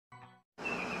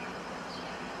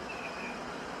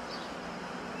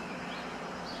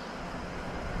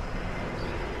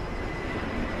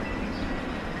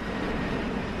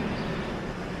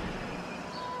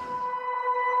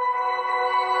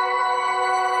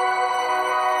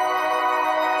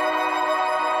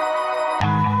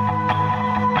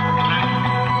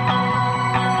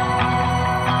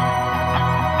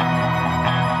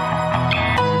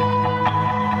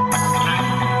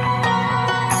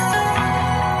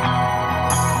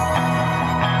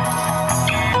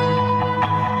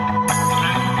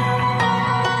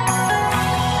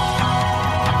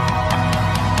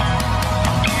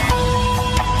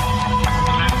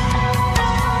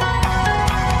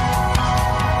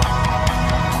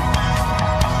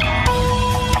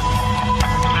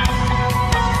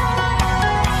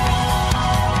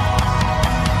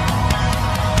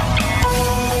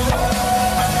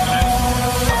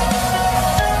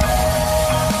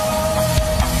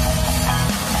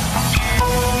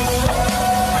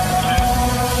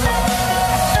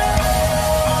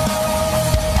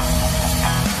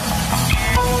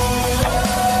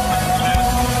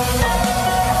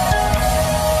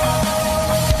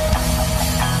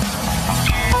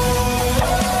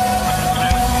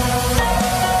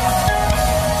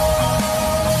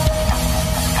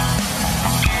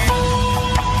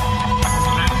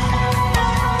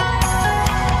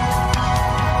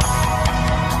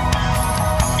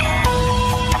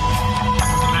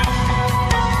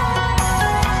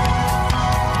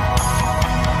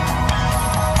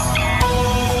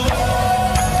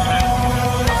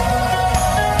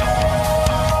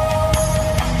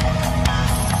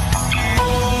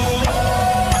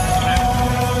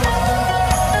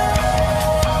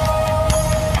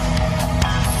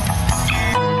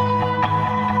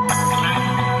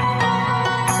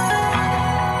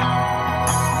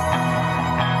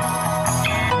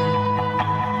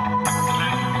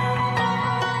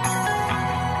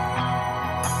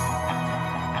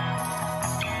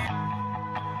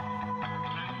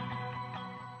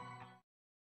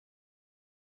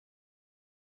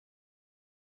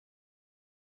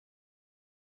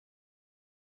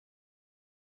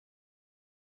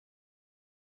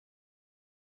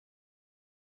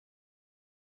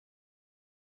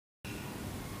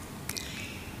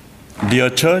Dear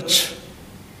church,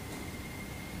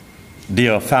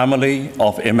 dear family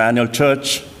of Emmanuel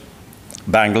Church,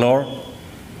 Bangalore,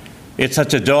 it's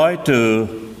such a joy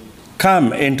to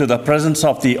come into the presence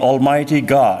of the Almighty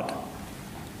God.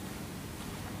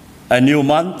 A new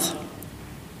month,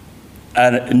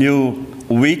 a new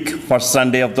week for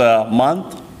Sunday of the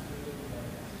month,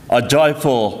 a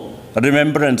joyful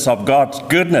remembrance of God's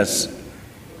goodness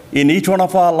in each one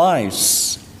of our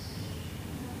lives.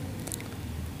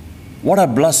 What a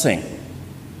blessing.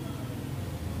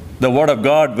 The Word of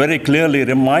God very clearly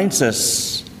reminds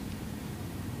us,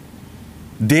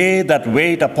 they that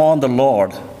wait upon the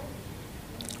Lord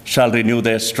shall renew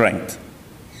their strength.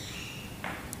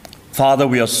 Father,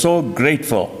 we are so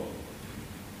grateful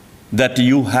that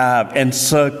you have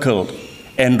encircled,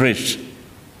 enriched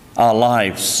our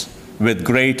lives with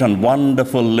great and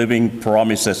wonderful living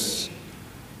promises.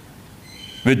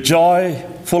 With joy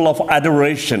full of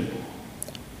adoration,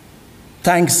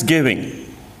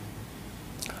 thanksgiving,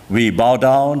 we bow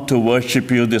down to worship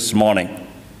you this morning.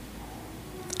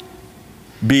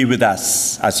 Be with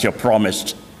us as you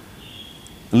promised.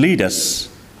 Lead us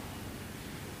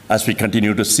as we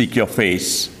continue to seek your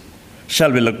face.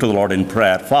 Shall we look to the Lord in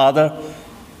prayer? Father,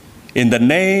 in the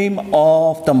name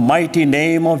of the mighty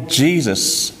name of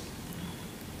Jesus,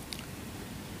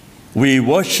 we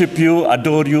worship you,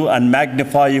 adore you, and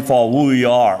magnify you for who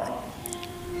you are.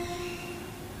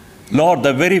 Lord,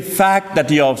 the very fact that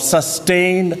you have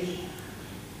sustained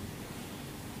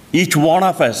each one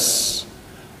of us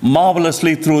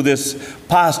marvelously through this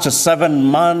past 7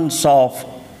 months of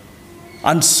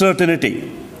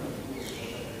uncertainty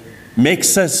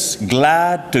makes us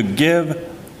glad to give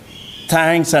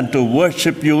thanks and to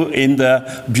worship you in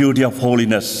the beauty of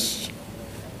holiness.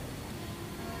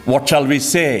 What shall we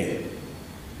say?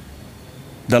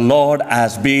 The Lord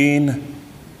has been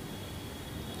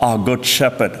our good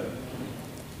shepherd.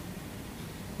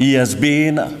 He has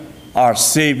been our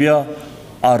Savior,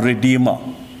 our Redeemer,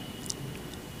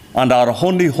 and our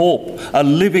only hope, a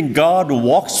living God who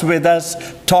walks with us,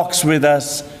 talks with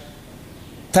us.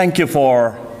 Thank you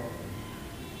for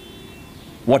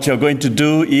what you're going to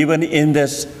do even in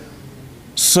this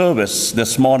service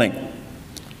this morning,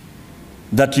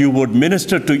 that you would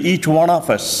minister to each one of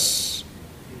us,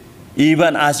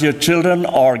 even as your children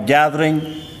are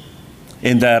gathering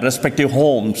in their respective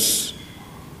homes,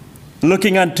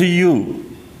 looking unto you,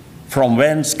 from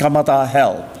whence cometh our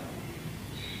help.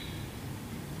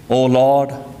 O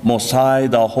Lord, Most High,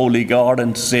 the Holy God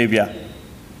and Savior,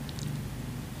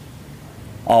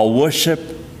 our worship,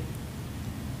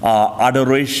 our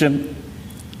adoration,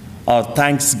 our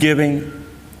thanksgiving,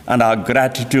 and our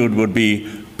gratitude would be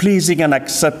pleasing and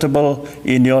acceptable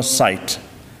in your sight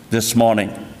this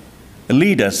morning.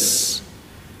 Lead us,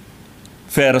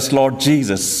 fairest Lord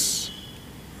Jesus,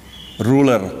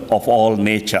 ruler of all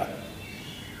nature.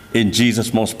 In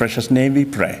Jesus' most precious name we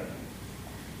pray.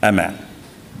 Amen.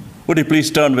 Would you please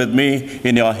turn with me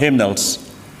in your hymnals,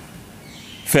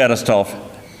 fairest of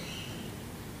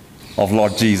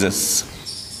Lord Jesus.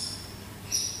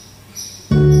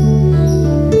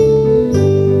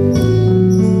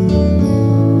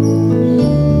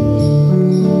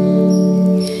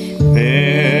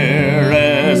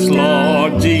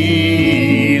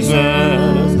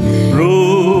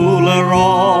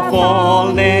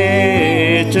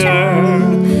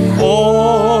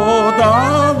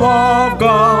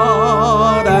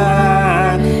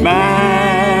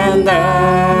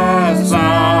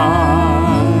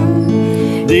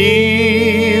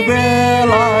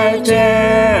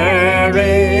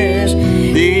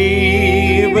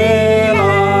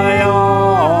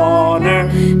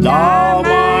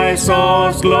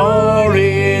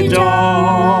 Glory,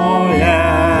 joy,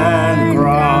 and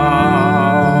crown.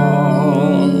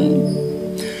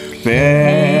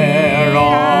 Fair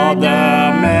are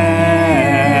the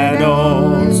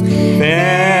meadows,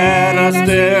 fairer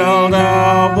still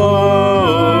the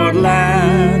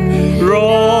woodland,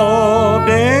 robed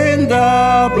in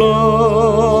the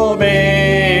blooming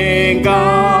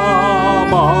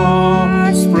garb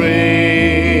of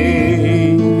spring.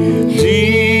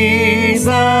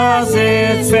 Jesus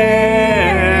is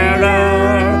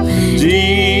fairer,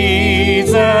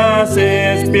 Jesus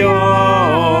is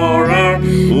purer,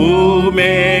 who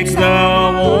makes the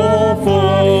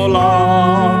woeful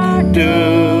heart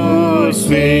to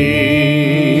sing.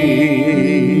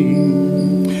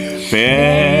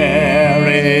 Fair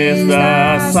is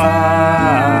the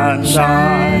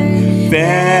sunshine,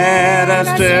 fairer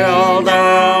still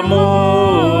the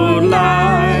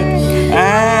moonlight,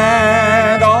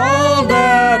 and all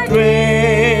the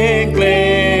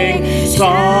twinkling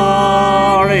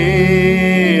starry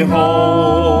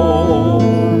host.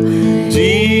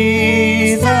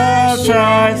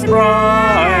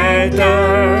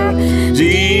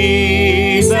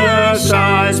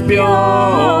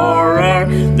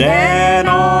 than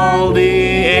all the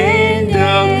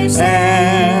angels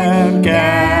and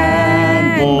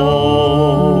can boast.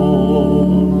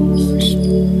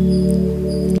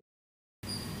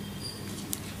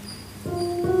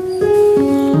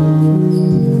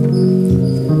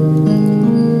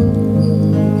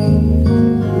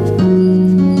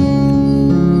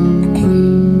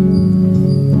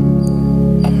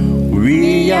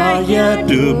 We are here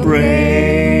to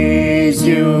praise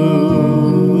you,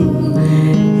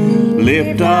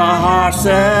 lift our hearts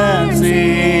and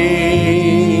sing.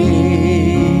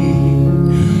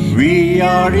 We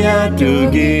are here to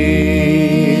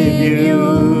give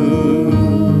you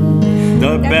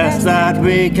the best that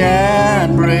we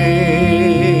can bring,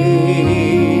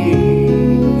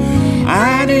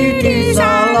 and it is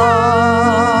our love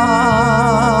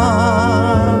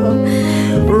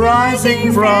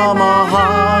rising from our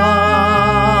heart.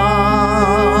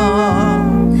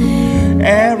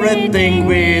 Everything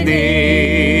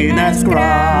within us cries,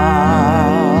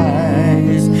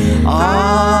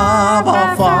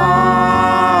 Abba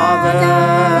Father.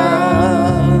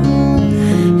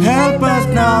 Help us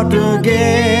now to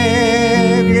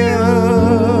give you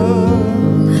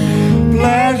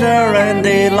pleasure and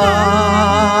delight,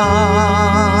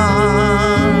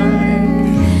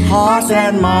 heart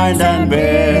and mind and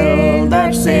will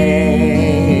that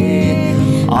say,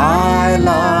 I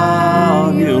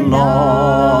love you, Lord.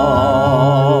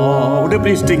 Would you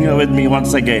please sing with me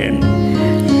once again?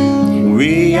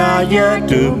 We are here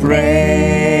to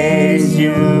praise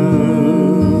you,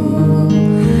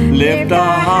 lift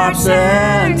our hearts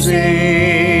and sing.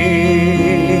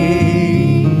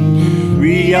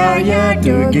 We are here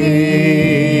to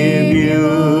give you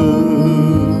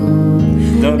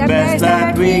the best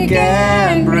that we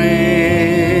can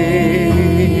bring,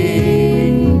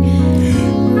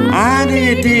 and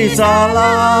it is our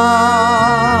love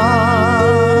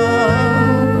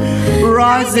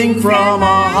rising from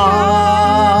our heart.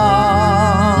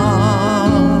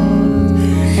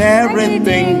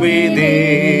 Everything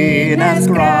within us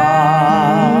cries,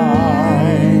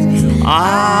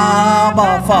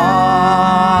 Abba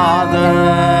Father.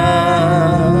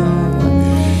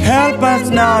 Help us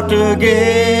now to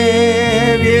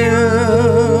give you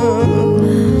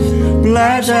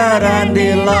pleasure and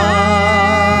delight,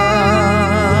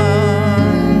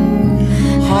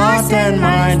 heart and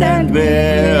mind and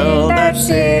will that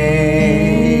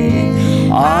say,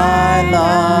 I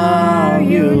love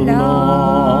you, Lord.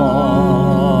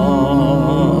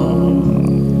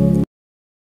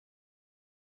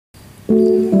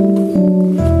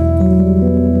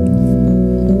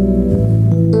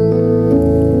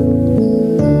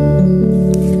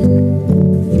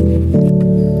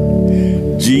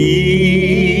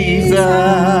 Jesus,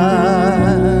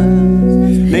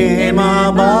 name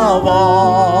above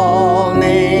all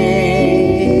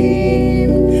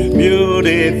names,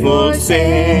 beautiful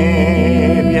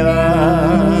Savior,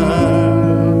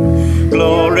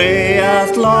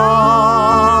 glorious Lord,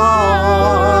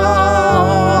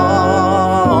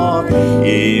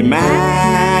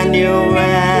 Emmanuel,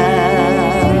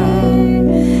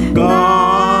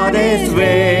 God is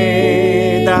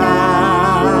with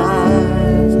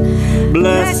us,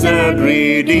 blessed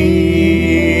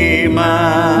Redeemer,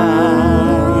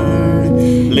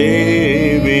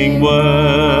 living Word.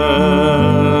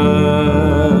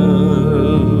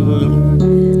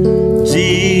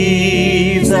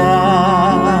 Jesus,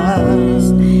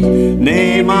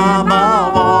 name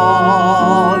above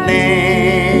all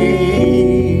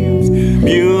names,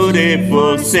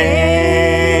 beautiful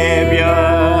Savior,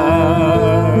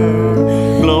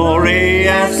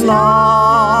 glorious Lord,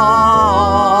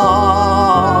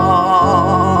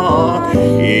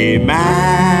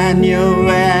 Emmanuel,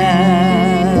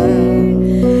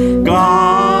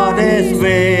 God is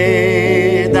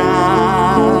with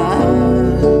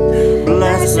us,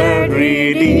 blessed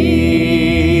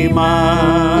Redeemer,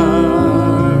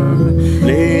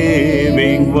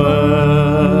 living Word.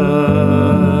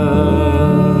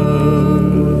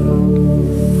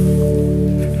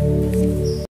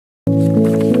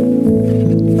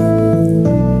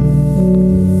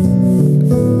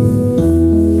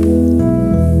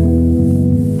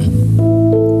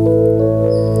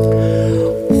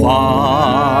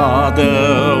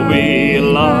 Father, we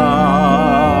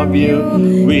love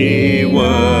you, we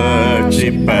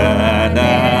worship and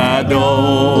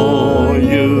adore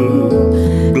you,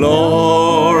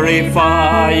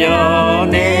 glorify your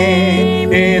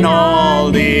name in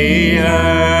all the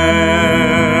earth.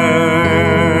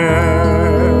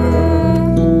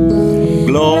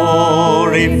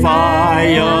 Glorify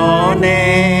your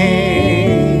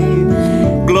name,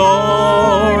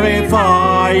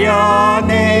 glorify your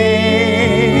name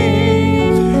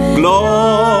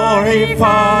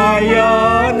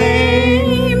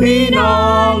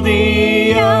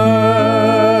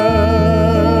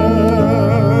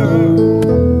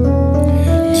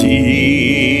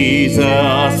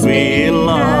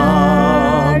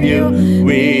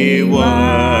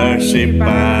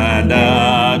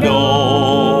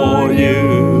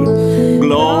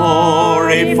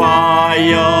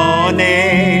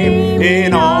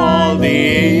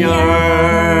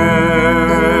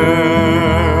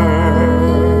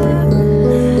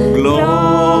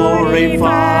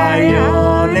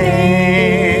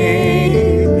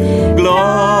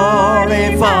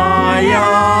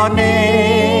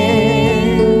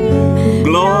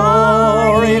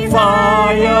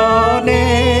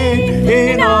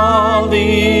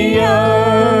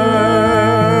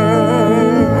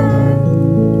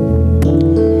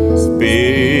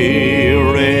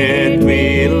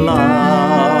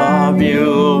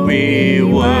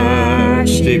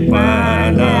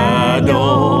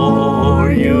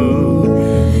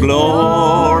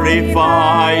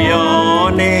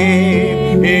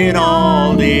in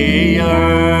all the earth.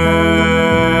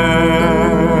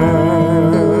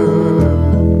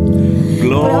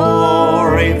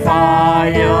 Glorify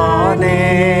your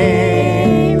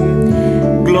name.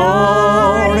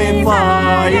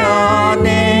 Glorify your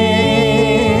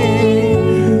name.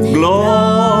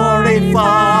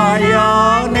 Glorify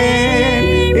your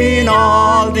name in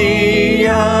all the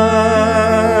earth.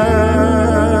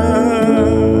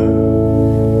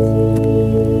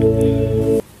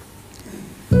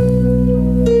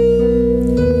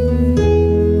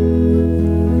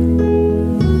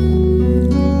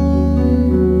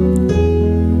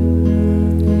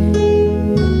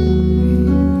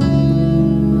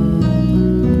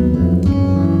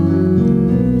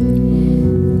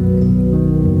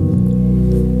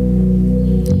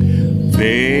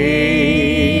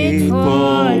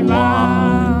 Faithful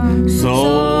one,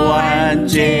 so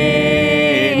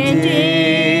unchanging,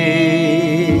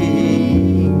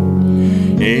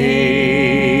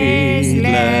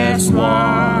 ageless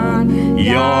one,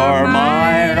 you're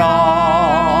my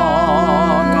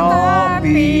rock of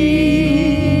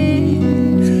peace.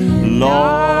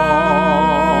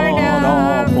 Lord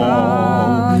of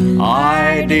all,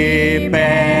 I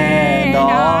depend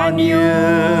on you.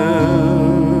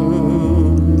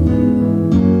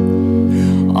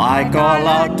 I call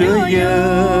out to you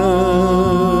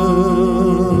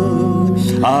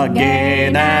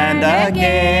again and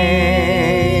again.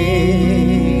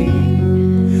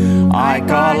 I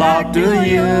call out to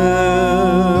you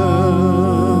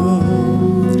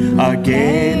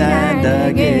again and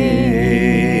again.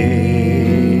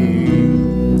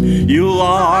 You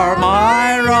are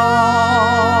my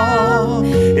rock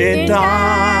in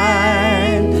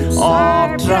time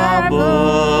of trouble.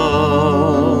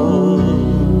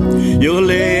 You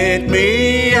lift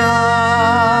me up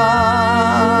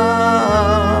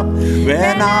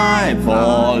when I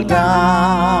fall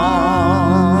down.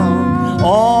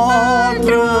 All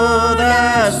through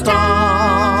the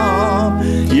storm,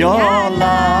 your love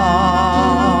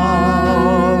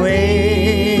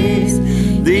is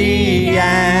the anchor.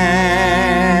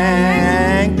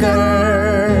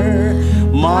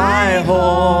 My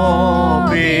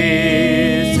hope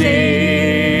is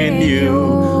in you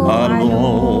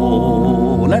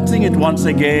alone. Let's sing it once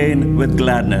again with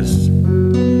gladness.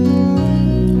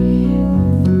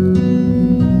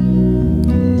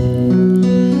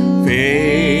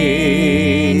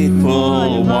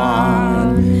 Faithful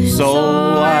one,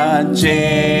 so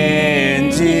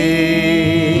unchanging,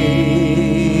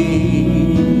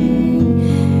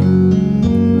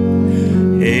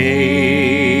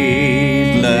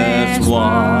 ageless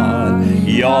one,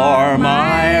 you're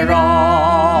my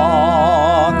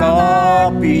rock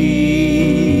of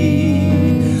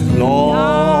peace.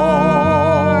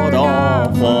 Lord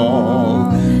of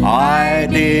all, I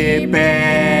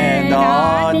depend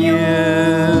on you.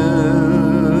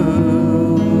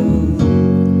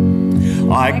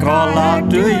 I call out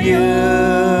to you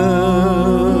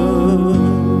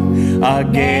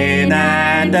again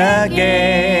and again.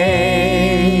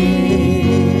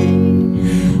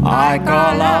 I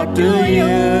call out to you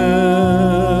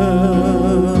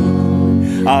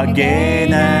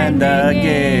again and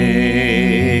again.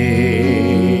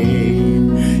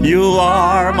 You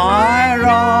are my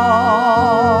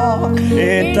rock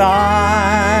in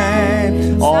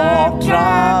time of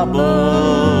trouble.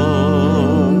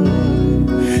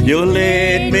 You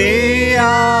lift me up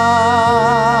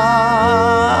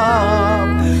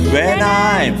when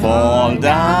I fall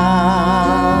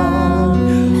down.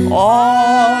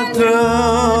 All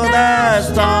through the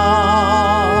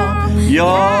storm,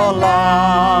 your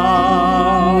love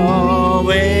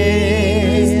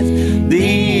is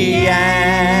the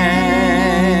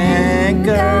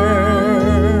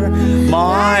anchor.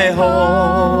 My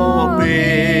hope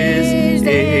is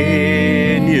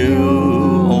in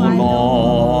you, oh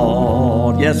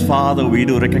Lord. Yes, Father, we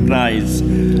do recognize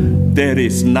there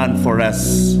is none for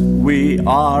us. We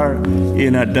are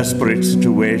in a desperate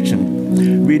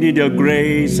situation. We need your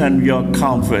grace and your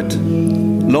comfort.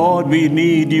 Lord, we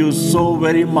need you so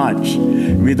very much.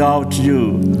 Without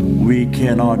you, we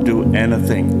cannot do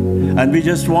anything. And we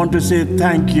just want to say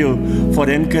thank you for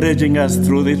encouraging us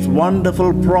through this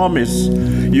wonderful promise.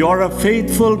 You're a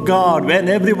faithful God. When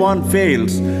everyone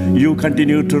fails, you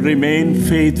continue to remain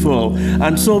faithful.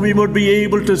 And so we would be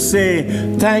able to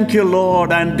say, thank you,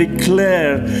 Lord, and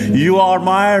declare, you are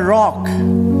my rock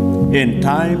in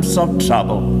times of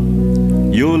trouble.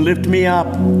 You lift me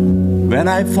up when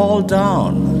I fall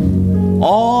down.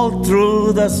 All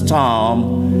through the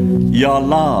storm, your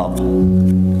love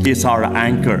is our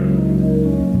anchor.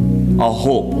 Our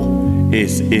hope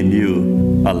is in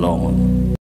you alone.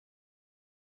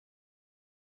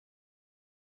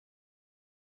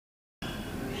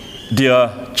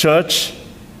 Dear church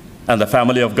and the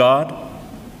family of God,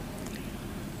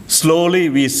 slowly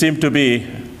we seem to be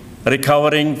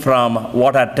recovering from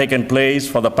what had taken place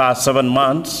for the past 7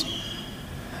 months.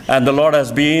 And the Lord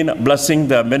has been blessing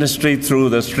the ministry through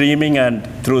the streaming and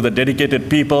through the dedicated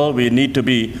people. We need to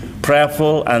be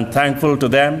prayerful and thankful to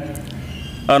them.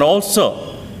 And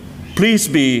also, please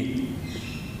be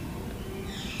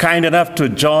kind enough to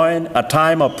join a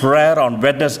time of prayer on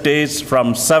Wednesdays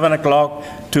from 7 o'clock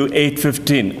to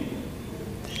 8:15.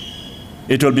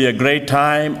 It will be a great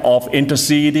time of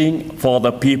interceding for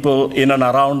the people in and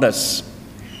around us.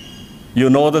 You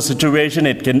know the situation,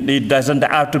 it doesn't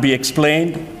have to be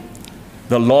explained.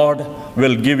 The Lord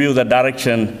will give you the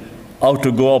direction how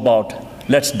to go about.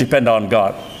 Let's depend on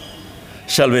God.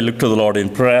 Shall we look to the Lord in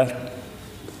prayer?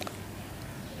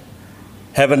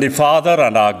 Heavenly Father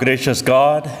and our gracious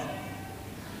God,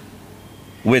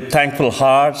 with thankful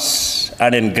hearts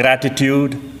and in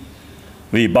gratitude,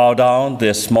 we bow down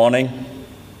this morning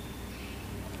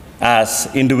as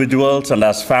individuals and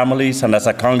as families and as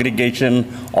a congregation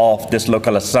of this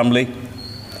local assembly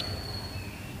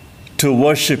to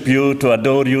worship you, to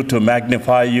adore you, to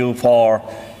magnify you, for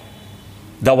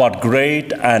thou art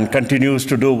great and continues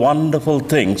to do wonderful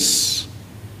things.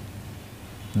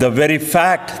 The very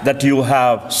fact that you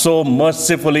have so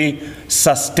mercifully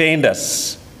sustained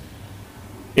us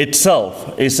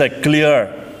itself is a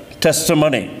clear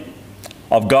testimony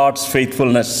of God's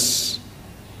faithfulness.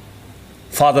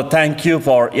 Father, thank you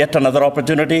for yet another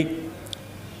opportunity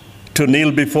to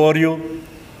kneel before you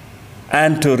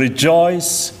and to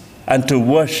rejoice and to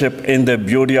worship in the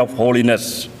beauty of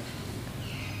holiness.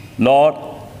 Lord,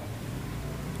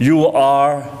 you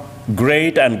are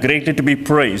great and greatly to be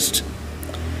praised.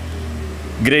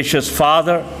 Gracious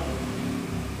Father,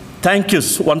 thank you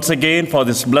once again for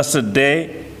this blessed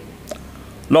day.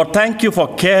 Lord, thank you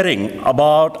for caring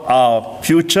about our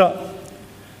future.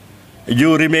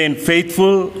 You remain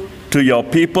faithful to your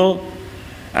people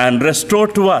and restore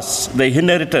to us the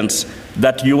inheritance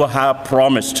that you have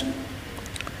promised.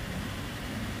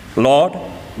 Lord,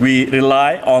 we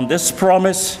rely on this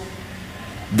promise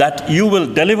that you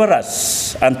will deliver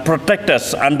us and protect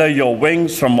us under your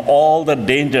wings from all the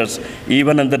dangers,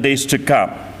 even in the days to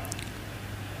come.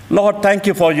 Lord, thank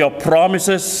you for your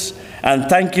promises, and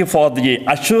thank you for the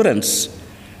assurance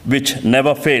which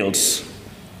never fails.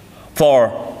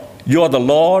 For you are the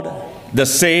Lord, the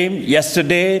same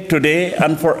yesterday, today,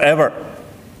 and forever.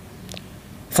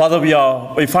 Father,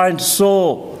 we find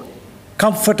so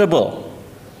comfortable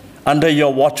under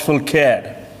your watchful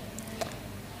care.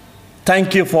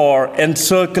 Thank you for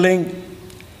encircling,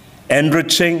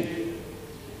 enriching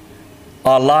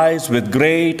our lives with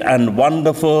great and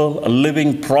wonderful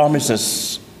living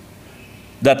promises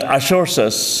that assures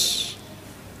us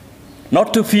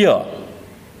not to fear,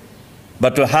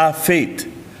 but to have faith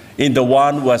in the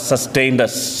one who has sustained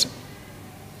us.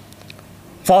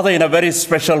 Father, in a very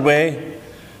special way,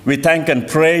 we thank and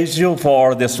praise you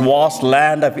for this vast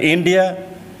land of India,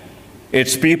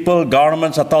 its people,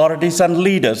 governments, authorities, and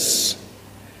leaders.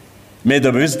 May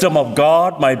the wisdom of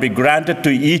God might be granted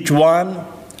to each one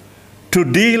to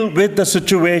deal with the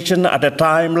situation at a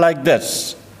time like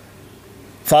this.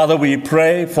 Father, we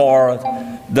pray for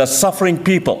the suffering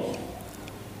people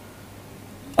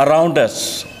around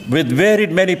us with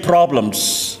varied many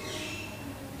problems,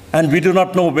 and we do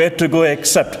not know where to go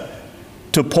except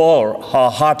to pour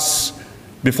our hearts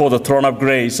before the throne of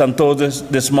grace. And so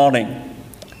this morning,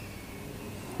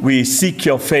 we seek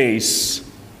your face,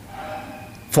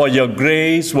 for your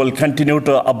grace will continue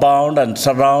to abound and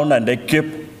surround and equip,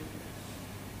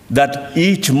 that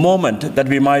each moment that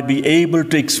we might be able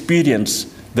to experience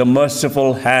the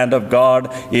merciful hand of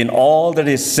God in all that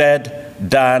is said,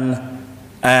 done,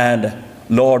 and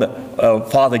Lord,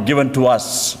 Father, given to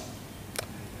us.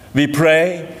 We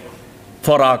pray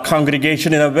for our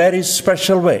congregation in a very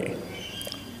special way.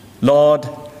 Lord,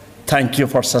 thank you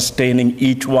for sustaining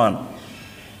each one.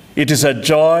 It is a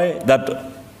joy that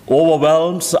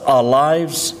overwhelms our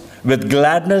lives with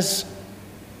gladness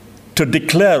to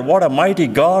declare what a mighty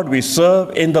God we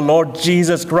serve in the Lord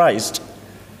Jesus Christ.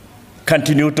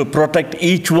 Continue to protect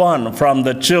each one, from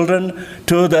the children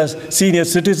to the senior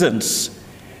citizens.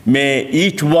 May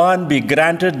each one be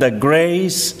granted the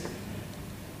grace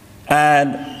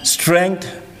and strength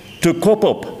to cope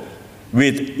up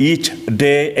with each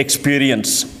day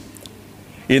experience.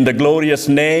 In the glorious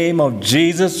name of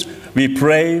Jesus, we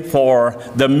pray for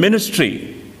the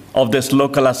ministry of this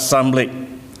local assembly.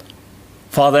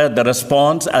 Father, the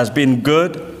response has been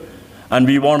good, and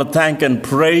we want to thank and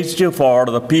praise you for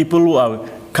the people who are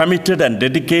committed and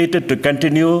dedicated to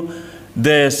continue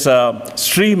this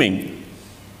streaming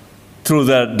through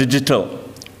the digital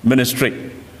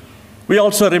ministry. We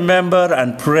also remember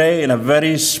and pray in a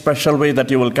very special way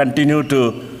that you will continue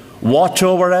to watch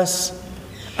over us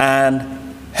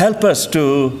and help us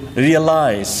to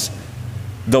realize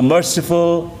the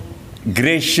merciful,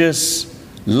 gracious,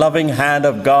 loving hand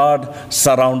of God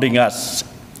surrounding us.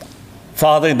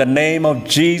 Father, in the name of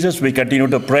Jesus, we continue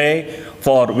to pray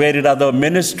for varied other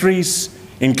ministries,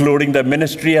 including the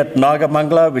ministry at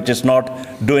Nagamangala, which is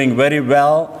not doing very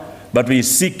well. But we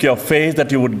seek your faith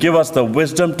that you would give us the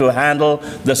wisdom to handle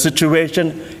the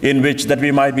situation in which that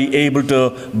we might be able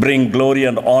to bring glory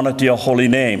and honor to your holy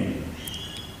name.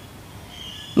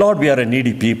 Lord, we are a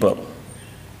needy people.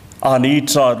 Our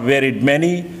needs are varied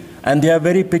many, and they are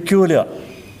very peculiar.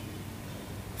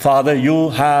 Father, you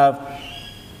have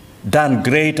done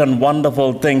great and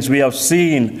wonderful things. We have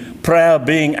seen prayer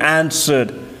being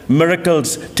answered,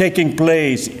 miracles taking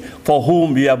place for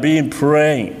whom we have been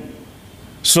praying.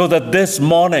 So that this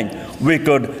morning we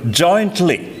could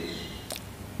jointly,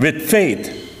 with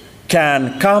faith,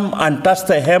 can come and touch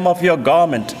the hem of your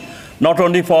garment, not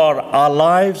only for our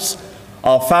lives,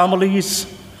 our families,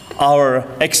 our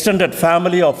extended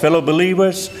family of fellow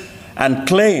believers, and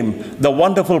claim the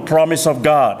wonderful promise of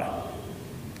God.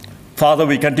 Father,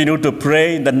 we continue to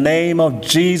pray in the name of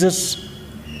Jesus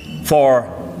for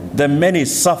the many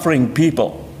suffering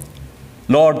people.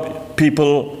 Lord,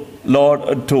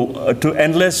 to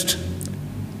enlist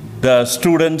the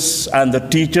students and the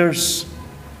teachers,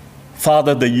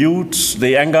 Father, the youths, the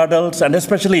young adults, and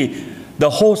especially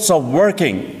the hosts of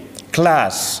working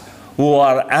class who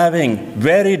are having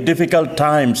very difficult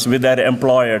times with their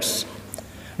employers.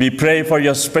 We pray for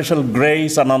your special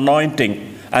grace and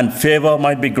anointing and favor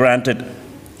might be granted.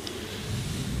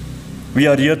 We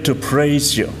are here to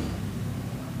praise you.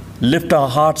 Lift our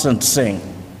hearts and sing.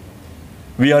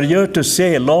 We are here to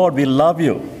say, Lord, we love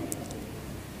you.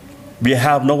 We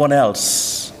have no one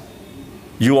else.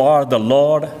 You are the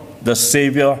Lord, the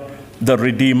Savior, the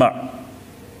Redeemer.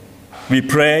 We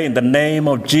pray in the name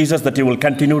of Jesus that you will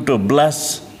continue to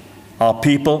bless our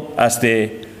people as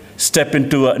they step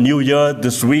into a new year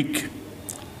this week.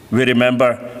 We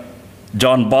remember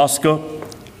John Bosco,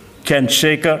 Ken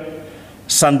Shaker,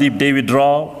 Sandeep David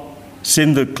Rao,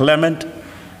 Sindhu Clement,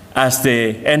 as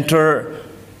they enter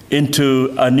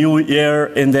into a new year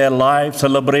in their life,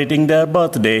 celebrating their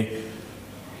birthday.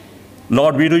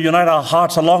 Lord, we do unite our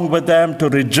hearts along with them to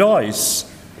rejoice.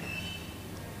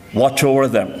 Watch over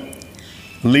them.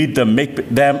 Lead them, make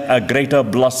them a greater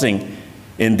blessing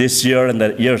in this year and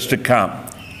the years to come.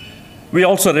 We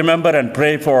also remember and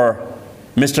pray for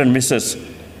Mr. and Mrs.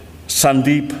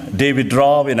 Sandeep David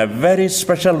Rao in a very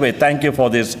special way. Thank you for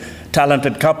this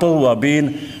talented couple who have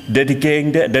been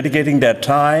dedicating their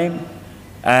time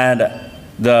and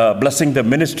blessing the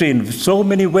ministry in so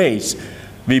many ways.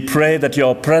 We pray that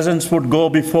your presence would go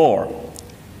before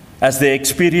as they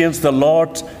experience the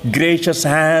Lord's gracious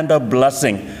hand of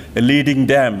blessing, leading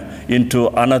them into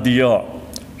another year.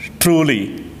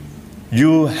 Truly,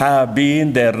 you have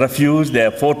been their refuge,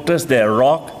 their fortress, their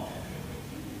rock,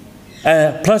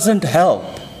 a pleasant help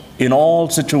in all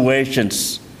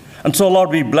situations. And so, Lord,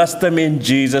 we bless them in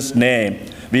Jesus' name.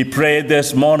 We pray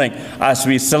this morning as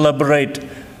we celebrate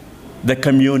the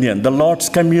communion, the Lord's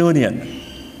communion.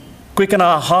 Quicken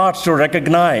our hearts to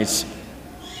recognize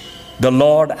the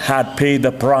Lord had paid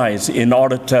the price in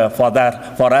order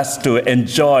for us to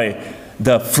enjoy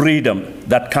the freedom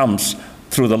that comes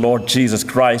through the Lord Jesus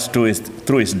Christ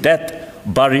through his death,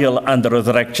 burial, and the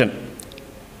resurrection.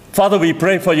 Father, we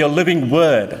pray for your living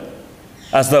word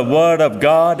as the word of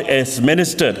God is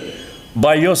ministered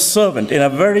by your servant in a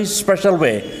very special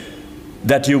way,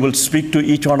 that you will speak to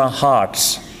each one of our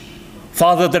hearts.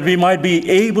 Father, that we might be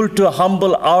able to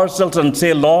humble ourselves and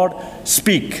say, Lord,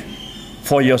 speak,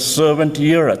 for your servant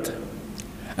heareth,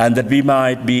 and that we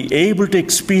might be able to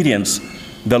experience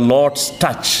the Lord's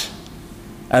touch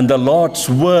and the Lord's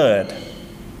word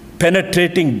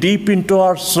penetrating deep into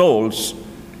our souls,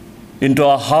 into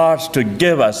our hearts, to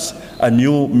give us a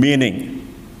new meaning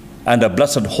and a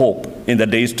blessed hope in the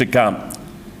days to come.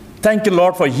 Thank you,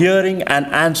 Lord, for hearing and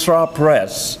answer our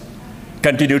prayers.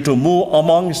 Continue to move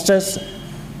amongst us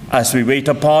as we wait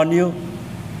upon you.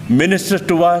 Minister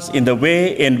to us in the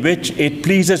way in which it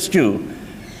pleases you.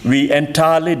 We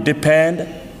entirely depend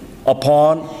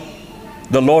upon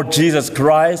the Lord Jesus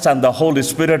Christ and the Holy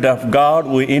Spirit of God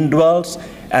who indwells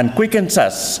and quickens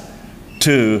us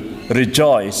to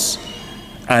rejoice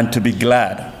and to be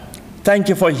glad. Thank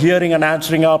you for hearing and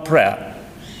answering our prayer.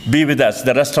 Be with us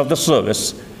the rest of the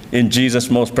service. In Jesus'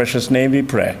 most precious name we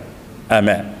pray.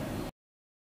 Amen.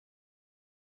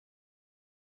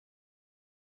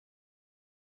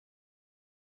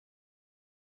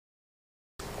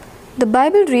 The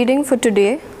Bible reading for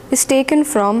today is taken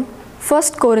from 1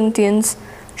 Corinthians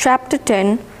chapter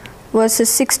 10 verses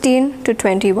 16 to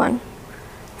 21.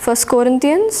 1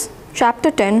 Corinthians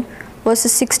chapter 10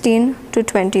 verses 16 to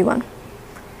 21.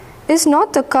 Is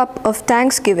not the cup of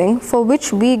thanksgiving for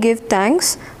which we give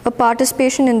thanks a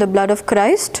participation in the blood of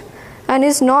Christ? And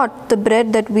is not the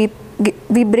bread that we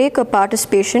break a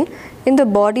participation in the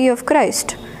body of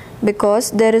Christ?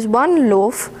 Because there is one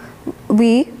loaf,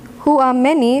 we who are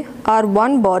many are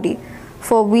one body,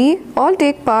 for we all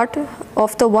take part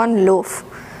of the one loaf.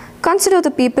 Consider the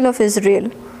people of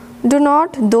Israel. Do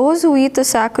not those who eat the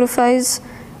sacrifice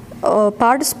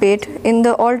participate in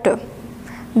the altar?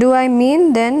 Do I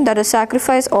mean then that a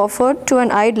sacrifice offered to an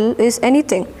idol is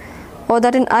anything, or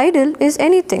that an idol is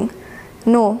anything?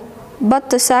 No,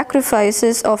 but the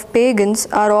sacrifices of pagans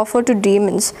are offered to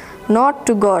demons, not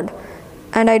to God.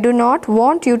 And I do not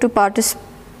want you to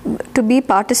be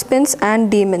participants and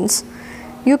demons.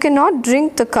 You cannot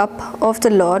drink the cup of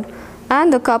the Lord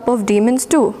and the cup of demons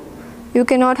too. You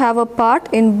cannot have a part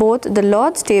in both the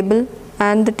Lord's table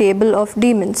and the table of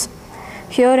demons.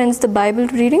 Here ends the Bible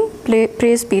reading.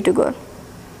 Praise be to God.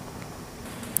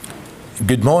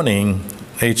 Good morning.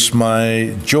 It's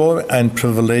my joy and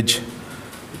privilege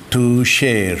to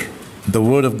share the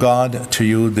Word of God to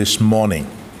you this morning.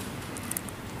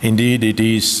 Indeed, it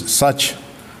is such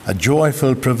a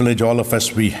joyful privilege all of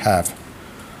us we have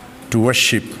to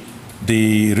worship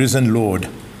the risen Lord,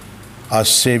 our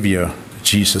Savior,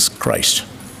 Jesus Christ.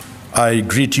 I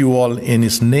greet you all in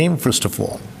His name, first of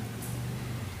all.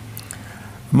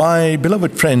 My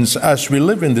beloved friends, as we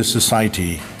live in this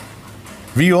society,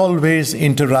 we always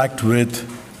interact with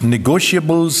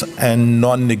negotiables and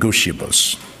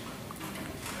non-negotiables.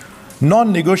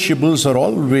 Non-negotiables are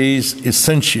always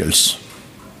essentials.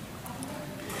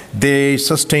 They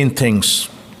sustain things.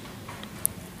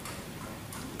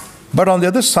 But on the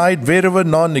other side, wherever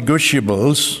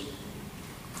non-negotiables,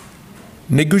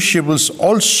 negotiables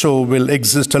also will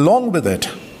exist along with it.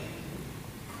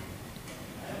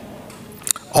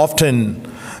 Often,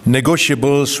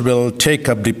 negotiables will take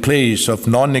up the place of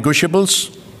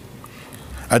non-negotiables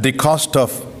at the cost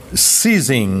of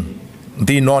seizing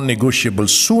the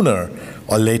non-negotiables sooner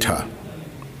or later.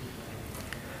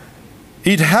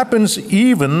 It happens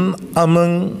even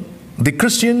among the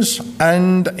Christians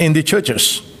and in the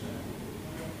churches.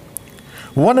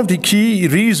 One of the key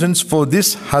reasons for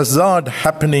this hazard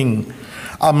happening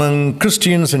among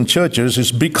Christians and churches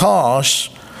is because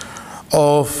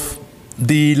of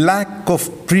the lack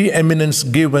of preeminence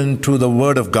given to the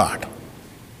Word of God.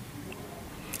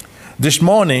 This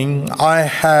morning, I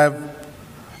have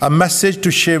a message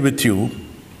to share with you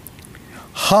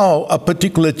how a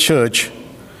particular church,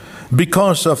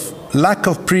 because of lack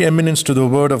of preeminence to the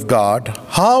Word of God,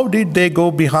 how did they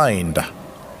go behind?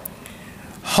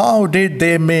 How did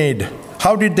they make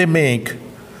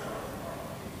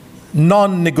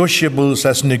non-negotiables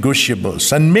as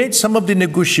negotiables and made some of the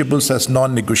negotiables as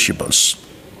non-negotiables?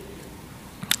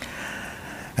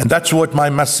 And that's what my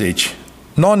message,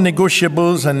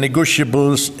 non-negotiables and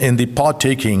negotiables in the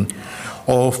partaking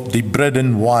of the bread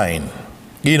and wine.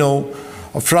 You know,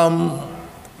 from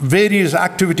various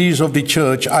activities of the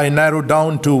church, I narrow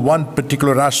down to one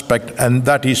particular aspect, and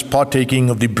that is partaking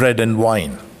of the bread and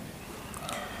wine.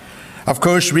 Of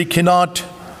course, we cannot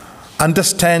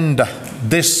understand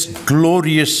this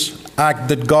glorious act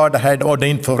that God had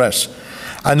ordained for us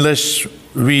unless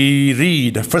we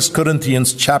read 1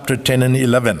 Corinthians chapter 10 and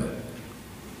 11.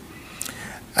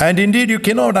 And indeed, you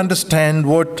cannot understand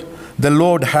what the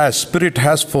Lord Spirit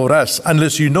has for us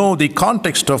unless you know the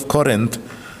context of Corinth,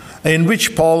 in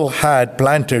which Paul had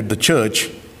planted the church,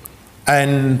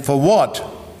 and for what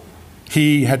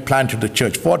he had planted the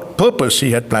church, for what purpose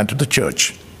he had planted the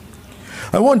church.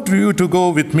 I want you to go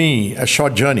with me a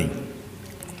short journey.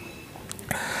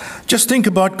 Just think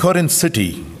about Corinth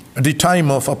city at the time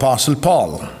of Apostle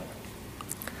Paul.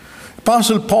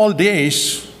 Apostle Paul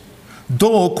days,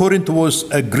 though Corinth was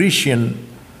a Grecian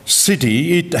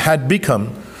city,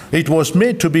 it was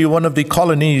made to be one of the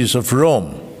colonies of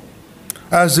Rome.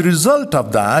 As a result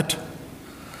of that,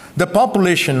 the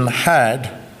population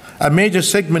had a major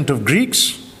segment of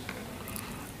Greeks,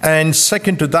 and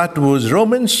second to that was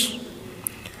Romans,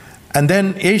 and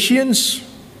then Asians,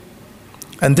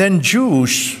 and then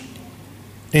Jews,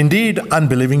 indeed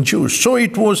unbelieving Jews. So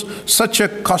it was such a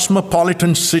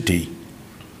cosmopolitan city.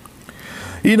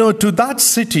 You know, to that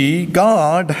city,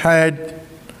 God had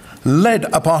led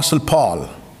Apostle Paul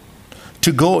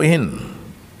to go in.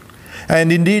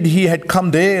 And indeed, he had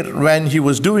come there when he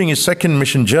was doing his second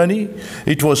mission journey.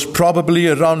 It was probably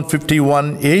around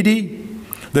 51 AD.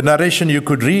 The narration you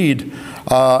could read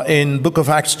in book of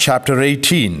Acts chapter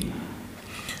 18.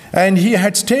 And he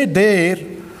had stayed there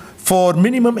for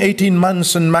minimum 18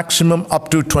 months and maximum up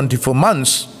to 24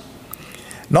 months.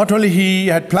 Not only he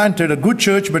had planted a good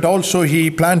church, but also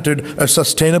he planted a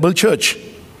sustainable church.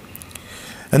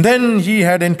 And then he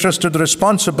had entrusted the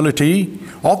responsibility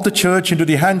of the church into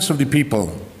the hands of the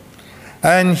people.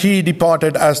 And he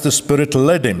departed as the Spirit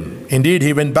led him. Indeed,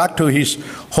 he went back to his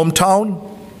hometown.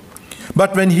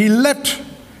 But when he left,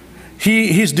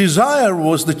 his desire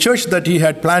was the church that he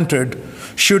had planted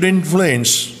should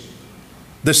influence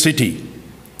the city.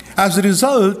 As a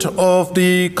result of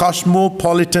the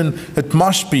cosmopolitan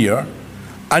atmosphere,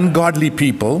 ungodly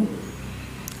people,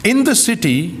 in the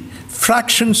city,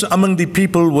 fractions among the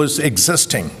people was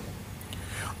existing.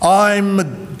 I'm a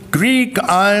Greek,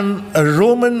 I'm a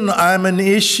Roman, I'm an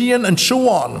Asian, and so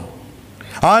on.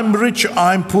 I'm rich,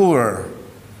 I'm poor.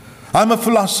 I'm a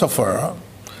philosopher.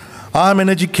 I'm an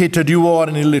educated, you are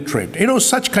an illiterate. You know,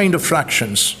 such kind of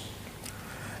fractions.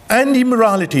 And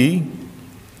immorality,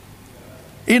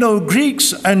 you know,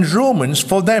 Greeks and Romans,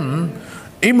 for them,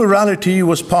 immorality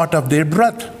was part of their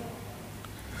breath.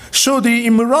 So the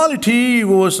immorality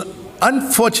was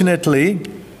unfortunately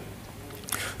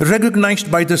recognized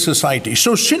by the society.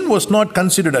 So sin was not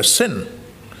considered a sin.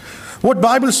 What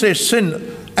Bible says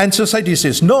sin, and society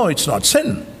says, no, it's not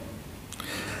sin.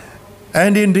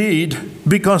 And indeed,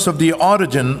 because of the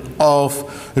origin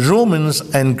of Romans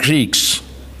and Greeks,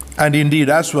 and indeed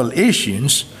as well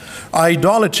Asians,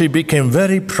 idolatry became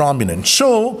very prominent.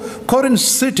 So, Corinth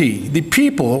city, the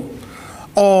people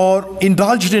are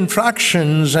indulged in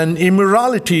fractions and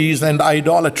immoralities and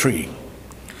idolatry.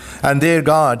 And there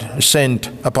God sent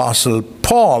Apostle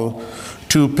Paul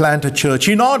to plant a church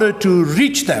in order to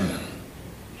reach them.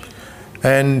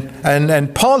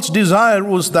 And Paul's desire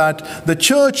was that the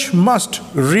church must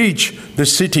reach the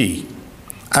city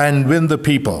and win the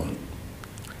people.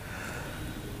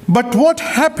 But what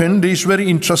happened is very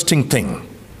interesting thing.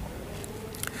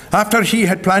 After he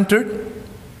had planted,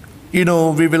 you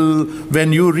know,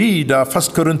 when you read 1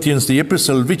 Corinthians, the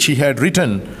epistle which he had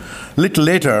written little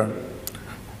later,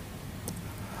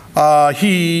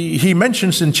 he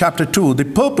mentions in chapter 2 the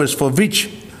purpose for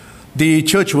which the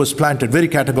church was planted very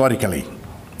categorically.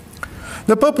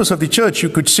 The purpose of the church you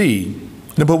could see,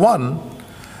 number one,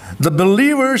 the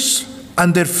believers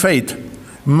and their faith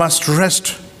must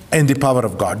rest in the power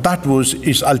of God. That was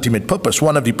his ultimate purpose,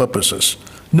 one of the purposes.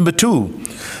 Number two,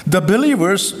 the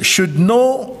believers should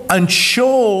know and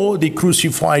show the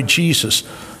crucified Jesus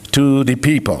to the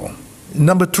people.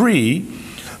 Number three,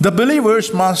 the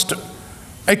believers must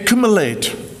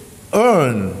accumulate,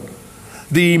 earn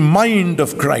the mind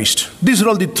of Christ. These are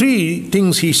all the three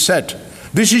things he said.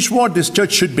 This is what this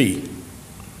church should be.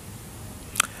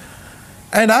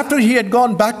 And after he had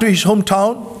gone back to his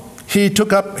hometown, he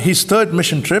took up his third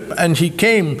mission trip and he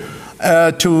came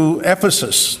to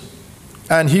Ephesus.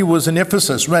 And he was in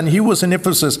Ephesus. When he was in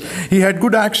Ephesus, he had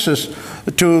good access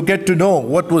to get to know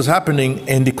what was happening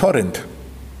in the Corinth.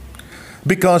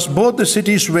 Because both the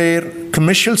cities were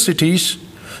commercial cities,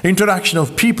 interaction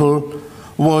of people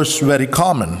was very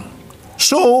common.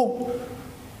 So,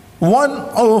 one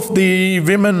of the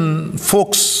women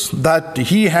folks that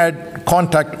he had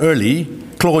contact early,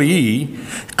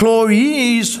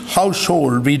 Chloe's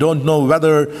household, we don't know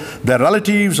whether they're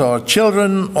relatives or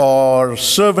children or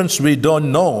servants, we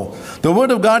don't know. The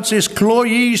word of God says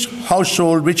Chloe's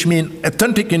household, which means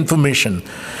authentic information,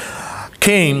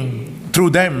 came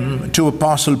through them to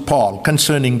Apostle Paul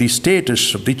concerning the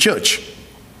status of the church.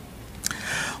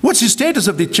 What's the status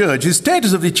of the church? The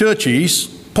status of the church is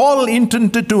Paul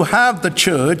intended to have the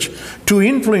church to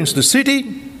influence the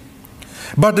city,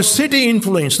 but the city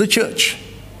influenced the church.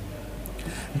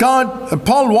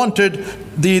 Paul wanted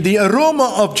the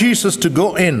aroma of Jesus to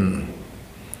go in.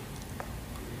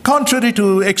 Contrary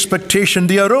to expectation,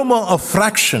 the aroma of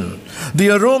fraction,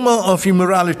 the aroma of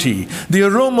immorality, the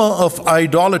aroma of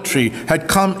idolatry had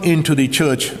come into the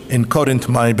church in Corinth,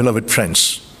 my beloved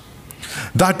friends.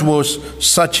 That was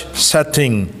such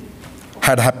setting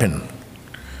had happened.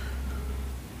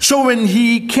 So when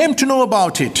he came to know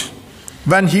about it,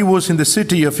 when he was in the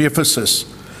city of Ephesus,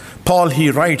 Paul,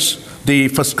 he writes the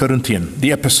 1 Corinthians,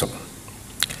 the epistle.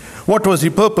 What was the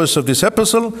purpose of this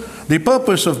epistle? The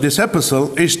purpose of this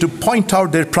epistle is to point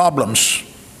out their problems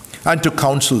and to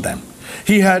counsel them.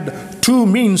 He had two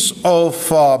means of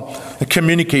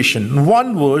communication.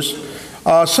 One was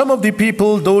some of the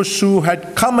people, those who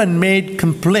had come and made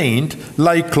complaint,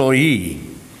 like Chloe.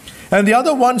 And the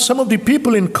other one, some of the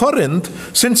people in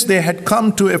Corinth, since they had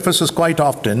come to Ephesus quite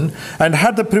often and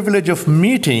had the privilege of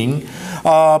meeting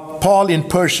Paul in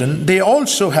person, they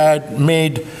also had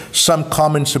made some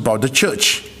comments about the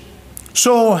church.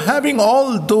 So having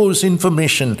all those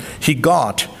information he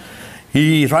got,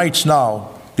 he writes now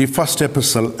the first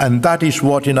epistle, and that is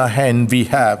what in our hand we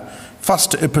have,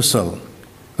 first epistle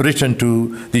written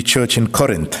to the church in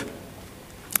Corinth.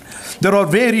 There are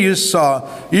various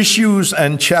issues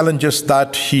and challenges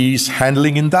that he's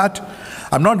handling in that.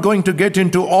 I'm not going to get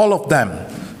into all of them,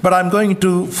 but I'm going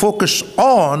to focus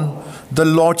on the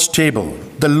Lord's table,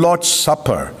 the Lord's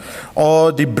supper,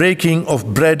 or the breaking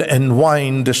of bread and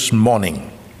wine this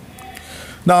morning.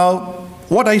 Now,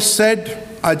 what I said,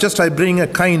 I bring a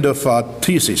kind of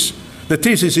thesis. The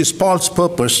thesis is Paul's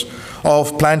purpose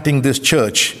of planting this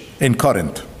church in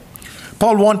Corinth.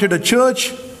 Paul wanted a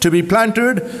church to be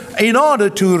planted in order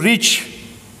to reach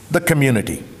the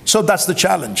community. So that's the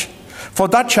challenge. For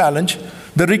that challenge,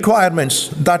 the requirements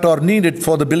that are needed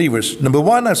for the believers. Number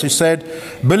one, as I said,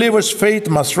 believers' faith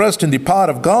must rest in the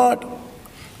power of God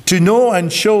to know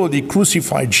and show the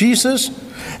crucified Jesus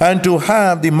and to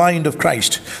have the mind of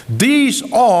Christ. These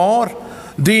are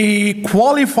the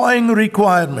qualifying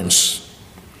requirements,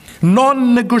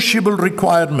 non-negotiable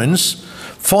requirements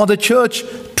for the church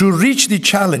to reach the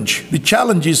challenge. The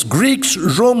challenge is Greeks,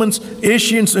 Romans,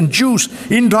 Asians, and Jews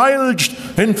indulged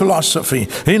in philosophy,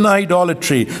 in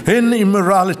idolatry, in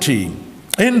immorality,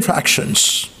 in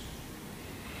factions.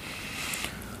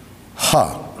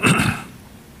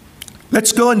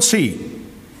 Let's go and see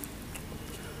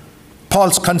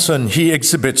Paul's concern he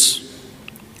exhibits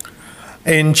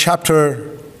in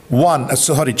chapter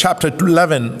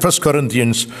 11, 1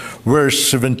 Corinthians, verse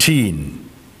 17.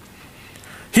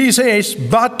 He says,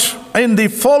 "But in the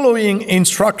following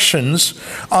instructions,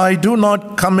 I do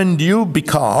not commend you,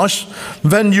 because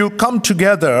when you come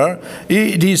together,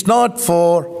 it is not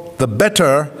for the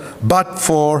better, but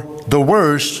for the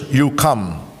worse you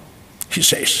come," he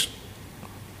says.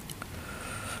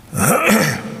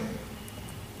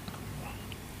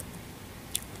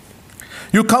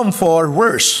 You come for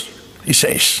worse, he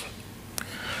says.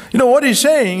 You know, what he's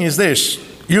saying is this: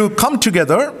 you come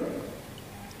together,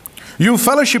 you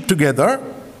fellowship together,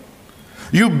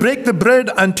 you break the bread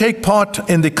and take part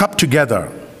in the cup together.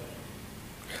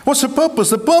 What's the purpose?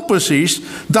 The purpose is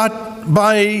that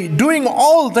by doing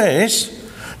all this,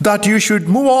 that you should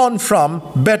move on from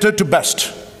better to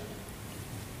best.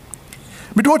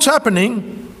 But what's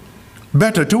happening?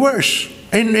 Better to worse.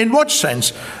 In what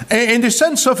sense? In the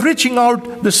sense of reaching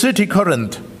out the city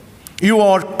Corinth. You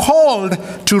are called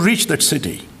to reach that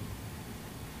city.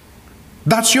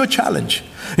 That's your challenge.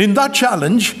 In that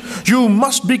challenge, you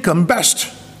must become best.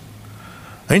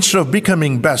 Instead of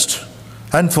becoming best,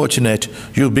 unfortunate,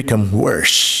 you become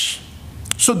worse.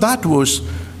 So that was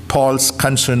Paul's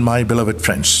concern, my beloved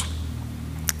friends.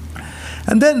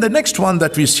 And then the next one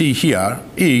that we see here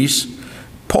is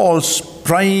Paul's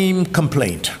prime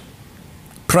complaint.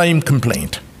 Prime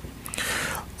complaint.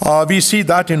 We see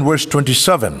that in verse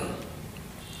 27.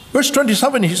 Verse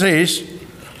 27, he says,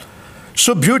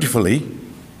 so beautifully,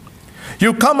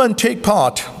 you come and take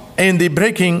part in the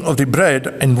breaking of the bread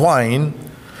and wine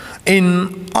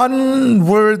in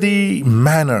unworthy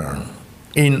manner.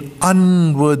 In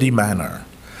unworthy manner.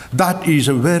 That is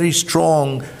a very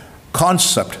strong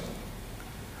concept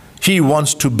he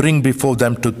wants to bring before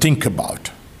them to think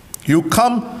about. You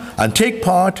come and take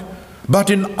part, but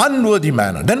in unworthy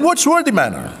manner. Then what's worthy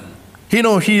manner? You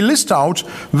know, he lists out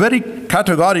very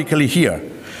categorically here.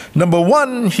 Number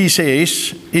one, he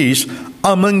says, is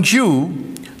among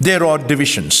you there are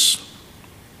divisions.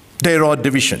 There are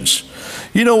divisions.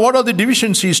 You know, what are the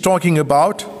divisions he's talking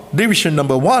about? Division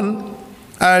number one,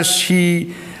 as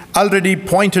he already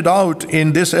pointed out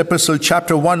in this epistle,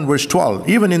 chapter 1, verse 12.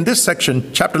 Even in this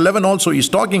section, chapter 11 also is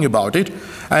talking about it,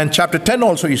 and chapter 10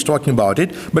 also is talking about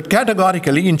it. But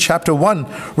categorically in chapter 1,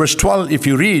 verse 12, if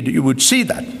you read, you would see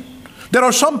that. There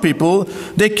are some people,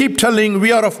 they keep telling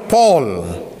we are of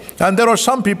Paul. And there are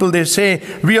some people, they say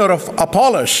we are of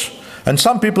Apollos. And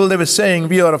some people, they were saying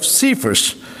we are of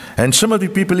Cephas. And some of the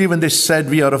people even, they said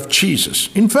we are of Jesus.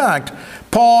 In fact,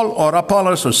 Paul or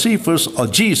Apollos or Cephas or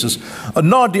Jesus are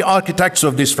not the architects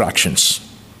of these fractions.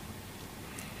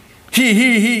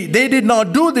 They did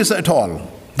not do this at all.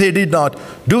 They did not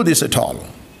do this at all.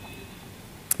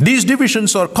 These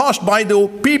divisions are caused by the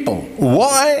people.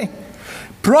 Why?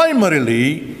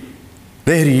 Primarily,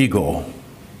 their ego.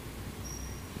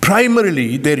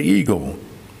 Primarily, their ego.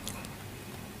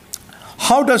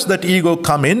 How does that ego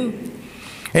come in?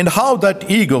 And how that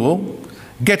ego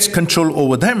gets control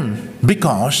over them?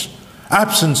 Because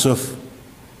absence of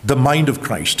the mind of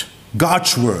Christ,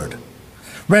 God's word.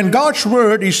 When God's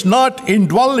word is not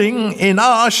indwelling in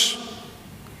us,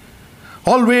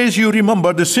 always you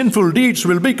remember the sinful deeds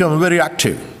will become very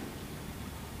active.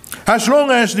 As long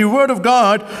as the word of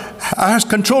God has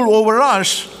control over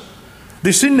us,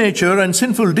 the sin nature and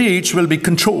sinful deeds will be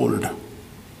controlled.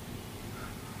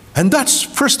 And that's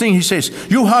first thing he says.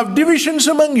 You have divisions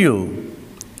among you.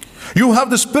 You have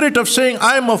the spirit of saying,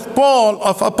 I am of Paul,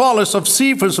 of Apollos, of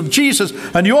Cephas, of Jesus,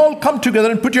 and you all come together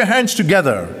and put your hands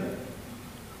together.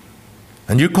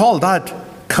 And you call that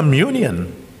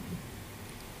communion.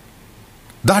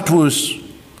 That was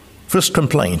first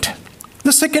complaint.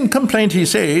 The second complaint he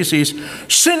says is,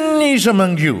 sin is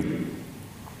among you.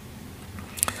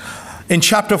 In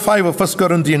chapter 5 of 1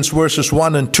 Corinthians verses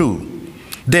 1 and 2,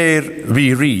 there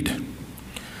we read,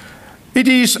 it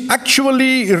is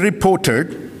actually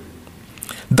reported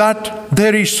that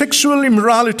there is sexual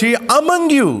immorality among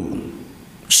you.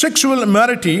 Sexual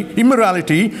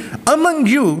immorality among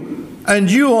you,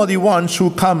 and you are the ones who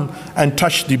come and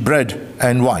touch the bread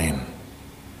and wine.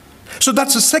 So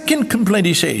that's the second complaint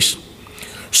he says.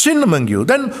 Sin among you.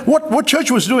 Then what church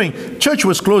was doing? Church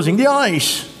was closing the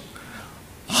eyes.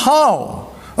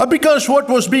 How? Because what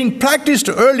was being practiced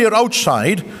earlier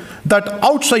outside, that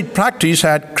outside practice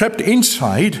had crept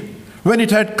inside. When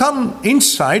it had come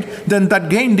inside, then that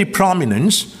gained the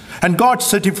prominence, and God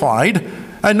certified,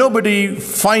 and nobody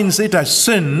finds it as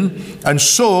sin. And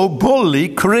so boldly,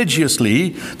 courageously,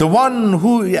 the one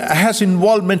who has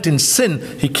involvement in sin,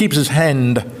 he keeps his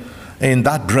hand in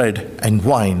that bread and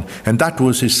wine. And that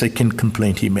was his second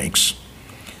complaint he makes.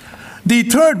 The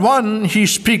third one he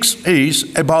speaks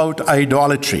is about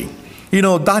idolatry. You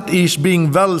know, that is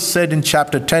being well said in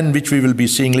chapter 10, which we will be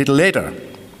seeing a little later.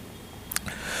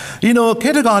 You know,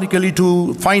 categorically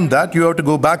to find that, you have to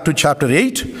go back to chapter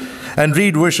 8 and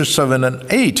read verses 7 and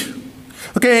 8.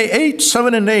 Okay, 8,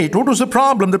 7 and 8. What was the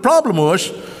problem? The problem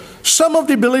was some of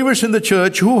the believers in the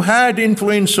church who had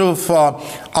influence of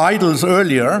idols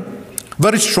earlier,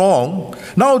 very strong.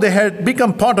 Now they had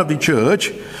become part of the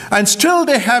church, and still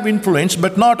they have influence,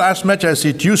 but not as much as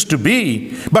it used to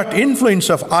be. But influence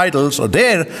of idols are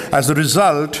there. As a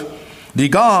result, the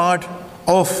God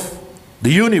of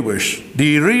the universe,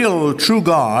 the real true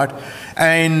God,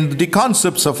 and the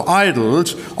concepts of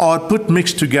idols are put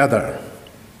mixed together.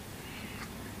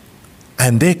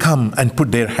 And they come and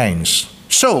put their hands.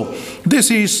 So,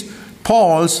 this is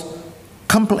Paul's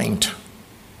complaint.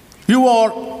 You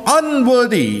are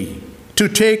unworthy to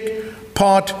take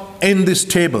part in this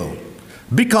table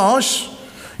because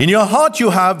in your heart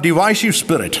you have divisive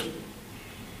spirit.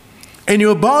 In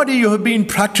your body you have been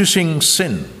practicing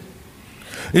sin.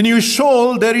 In your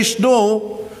soul there is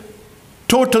no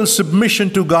total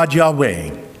submission to God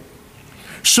Yahweh.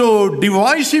 So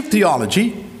divisive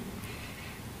theology,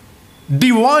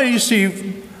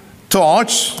 divisive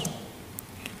thoughts,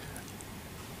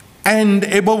 and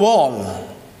above all,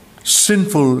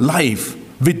 sinful life.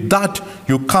 With that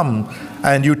you come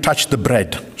and you touch the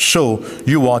bread. So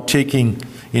you are taking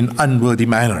in unworthy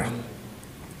manner.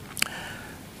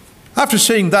 After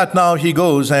saying that, now he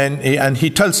goes and he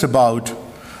tells about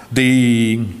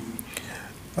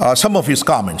some of his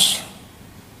comments.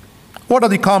 What are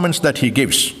the comments that he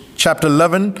gives? Chapter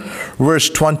 11, verse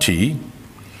 20.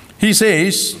 He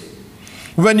says,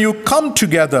 when you come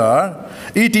together,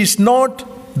 it is not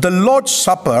the Lord's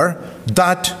Supper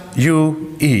that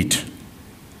you eat.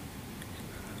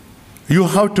 You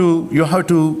have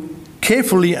to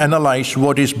carefully analyze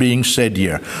what is being said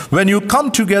here. When you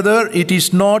come together, it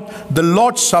is not the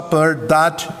Lord's Supper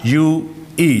that you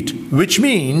eat, which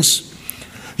means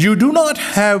you do not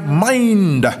have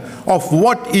mind of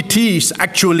what it is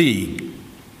actually.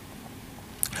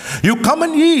 You come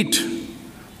and eat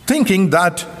thinking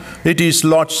that it is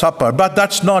Lord's Supper, but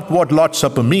that's not what Lord's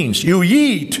Supper means. You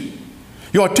eat,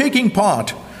 you are taking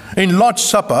part in Lord's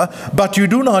Supper, but you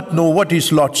do not know what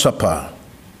is Lord's Supper.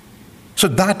 So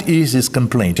that is his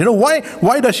complaint. You know,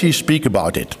 why does he speak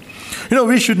about it? You know,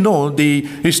 we should know the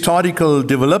historical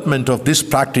development of this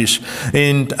practice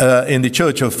into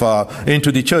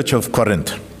the church of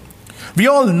Corinth. We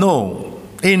all know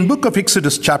in book of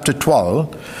Exodus chapter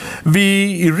 12,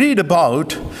 we read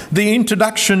about the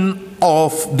introduction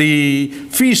of the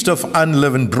Feast of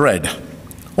Unleavened Bread,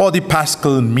 or the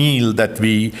Paschal meal that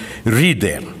we read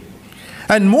there.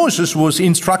 And Moses was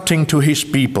instructing to his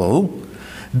people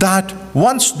that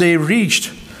once they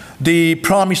reached the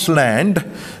promised land,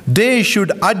 they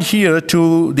should adhere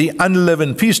to the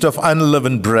unleavened Feast of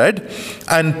Unleavened Bread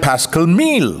and Paschal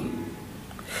meal.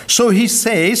 So he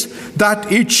says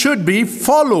that it should be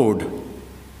followed.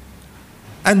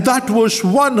 And that was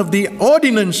one of the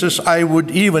ordinances, I would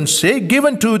even say,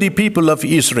 given to the people of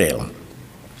Israel.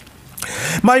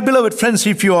 My beloved friends,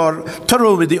 if you are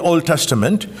thorough with the Old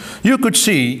Testament, you could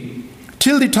see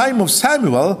till the time of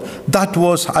Samuel that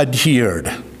was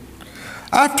adhered.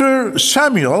 After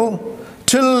Samuel,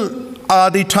 till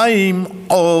the time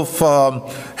of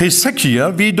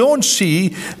Hezekiah, we don't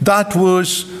see that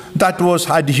was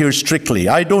adhered strictly.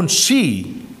 I don't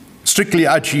see strictly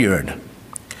adhered.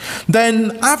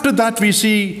 Then after that we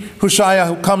see Hosea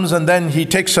who comes, and then he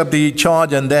takes up the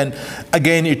charge, and then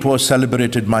again it was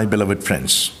celebrated, my beloved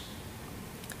friends.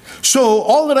 So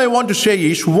all that I want to say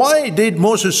is, why did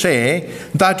Moses say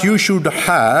that you should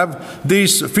have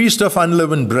this feast of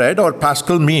unleavened bread or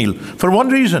paschal meal? For one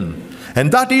reason,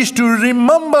 and that is to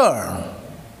remember.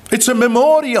 It's a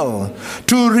memorial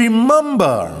to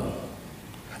remember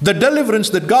the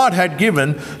deliverance that God had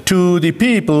given to the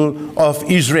people of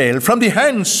Israel from the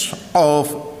hands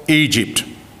of Egypt.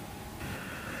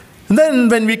 And then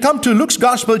when we come to Luke's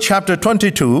Gospel chapter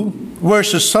 22,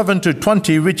 verses 7 to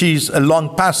 20, which is a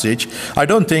long passage, I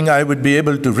don't think I would be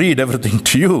able to read everything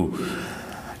to you.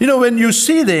 You know, when you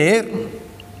see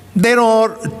there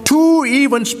are two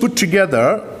events put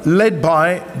together led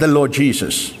by the Lord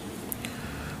Jesus.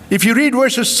 If you read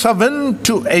verses 7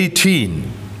 to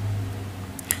 18,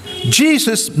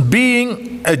 Jesus,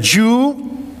 being a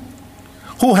Jew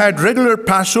who had regular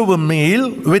Passover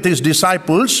meal with his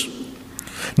disciples,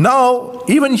 now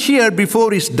even here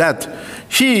before his death,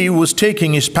 he was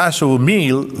taking his Passover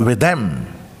meal with them.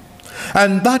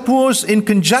 And that was in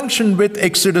conjunction with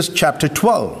Exodus chapter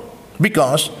 12,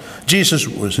 because Jesus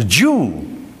was a Jew.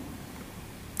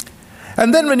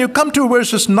 And then when you come to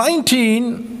verses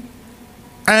 19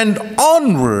 and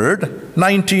onward,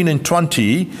 19 and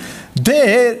 20,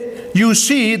 there you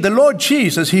see the Lord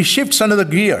Jesus, he shifts another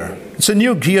gear. It's a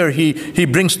new gear he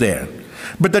brings there.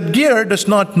 But that gear does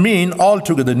not mean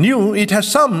altogether new. It has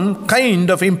some kind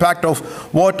of impact of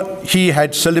what he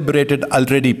had celebrated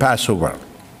already, Passover.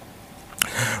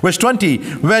 Verse 20,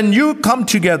 when you come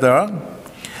together,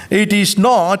 it is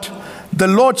not the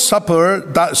Lord's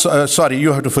Supper,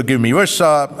 you have to forgive me. Verse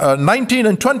 19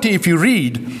 and 20, if you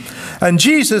read, and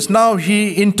Jesus now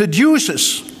he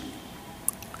introduces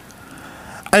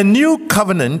a new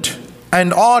covenant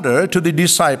and order to the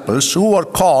disciples who are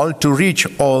called to reach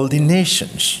all the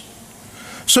nations.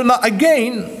 So now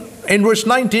again, in verse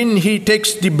 19, he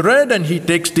takes the bread and he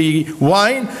takes the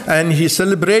wine and he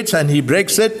celebrates and he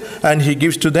breaks it and he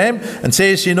gives to them and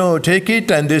says, you know, take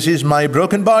it, and this is my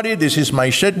broken body, this is my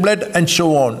shed blood, and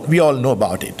so on. We all know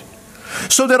about it.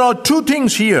 So there are two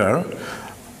things here,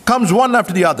 comes one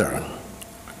after the other.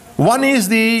 One is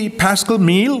the Paschal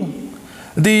meal.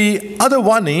 The other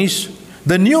one is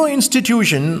the new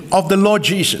institution of the Lord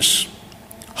Jesus.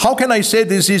 How can I say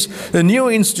this is a new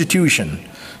institution?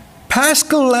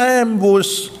 Paschal lamb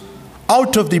was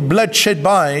out of the blood shed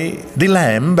by the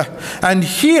lamb, and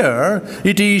here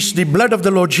it is the blood of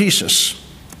the Lord Jesus.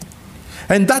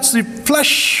 And that's the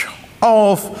flesh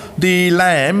of the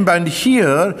lamb, and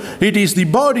here it is the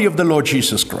body of the Lord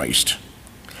Jesus Christ.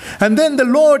 And then the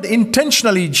Lord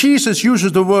intentionally, Jesus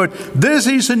uses the word, this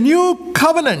is a new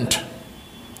covenant.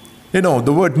 You know,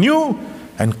 the word new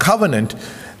and covenant,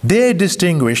 they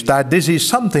distinguish that this is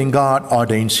something God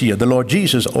ordains here. The Lord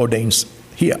Jesus ordains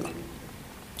here.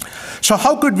 So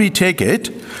how could we take it?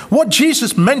 What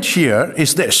Jesus meant here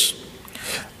is this.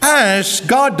 As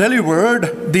God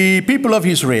delivered the people of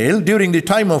Israel during the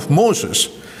time of Moses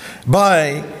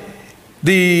by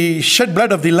the shed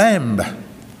blood of the lamb,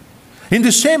 in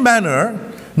the same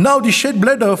manner, now the shed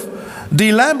blood of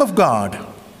the Lamb of God,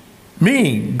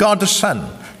 me, God the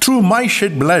Son, through my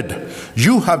shed blood,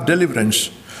 you have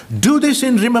deliverance. Do this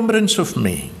in remembrance of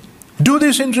me. Do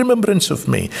this in remembrance of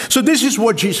me. So this is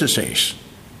what Jesus says.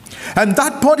 And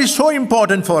that part is so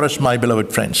important for us, my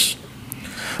beloved friends.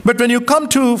 But when you come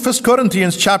to 1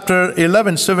 Corinthians chapter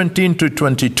 11, 17 to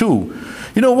 22,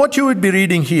 you know what you would be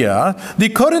reading here? The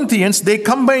Corinthians, they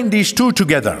combine these two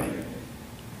together.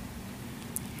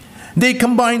 They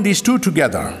combine these two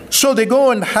together. So they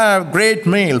go and have great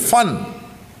meal, fun,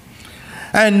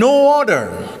 and no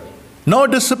order, no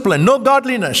discipline, no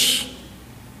godliness.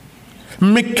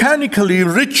 Mechanically,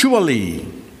 ritually,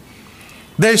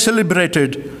 they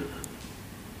celebrated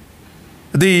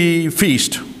the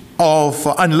feast of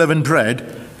unleavened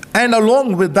bread. And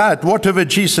along with that, whatever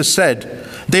Jesus said,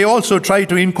 they also try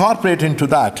to incorporate into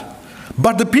that.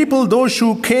 But the people, those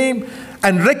who came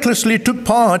and recklessly took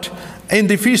part in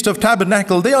the Feast of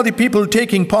Tabernacle, they are the people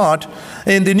taking part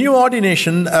in the new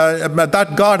ordination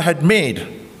that God had made.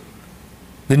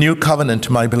 The new covenant,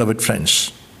 my beloved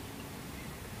friends.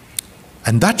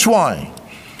 And that's why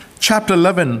chapter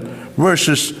 11,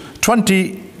 verses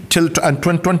 20 till and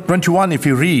 21, if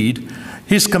you read,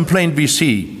 his complaint we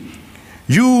see,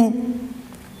 you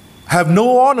have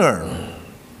no honor.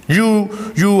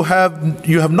 You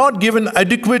have not given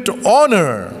adequate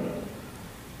honor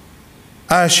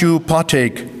as you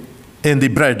partake in the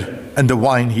bread and the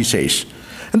wine, he says.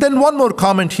 And then one more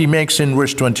comment he makes in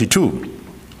verse 22.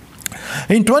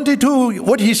 In 22,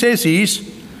 what he says is,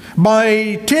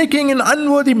 by taking in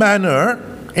unworthy manner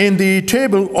in the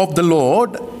table of the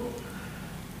Lord,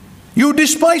 you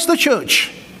despise the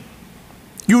church.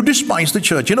 You despise the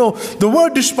church. You know, the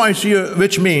word despise here,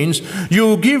 which means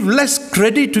you give less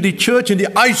credit to the church in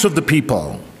the eyes of the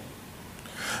people.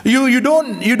 You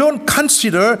don't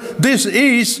consider this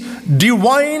is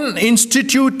divine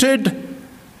instituted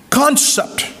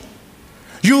concept.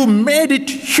 You made it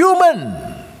human.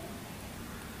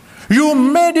 You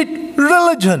made it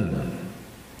religion.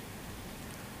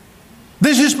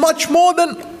 This is much more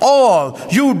than all.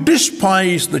 You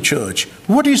despise the church.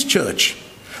 What is church?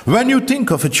 When you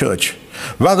think of a church,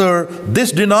 whether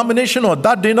this denomination or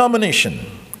that denomination,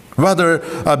 whether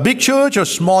a big church or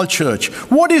small church,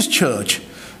 what is church?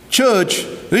 Church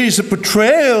is a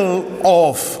portrayal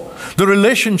of the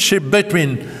relationship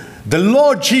between the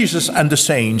Lord Jesus and the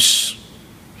saints,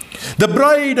 the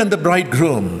bride and the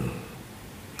bridegroom.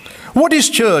 What is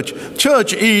church?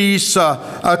 Church is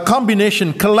a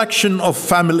combination, collection of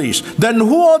families. Then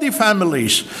who are the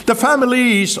families? The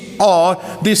families are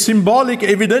the symbolic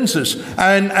evidences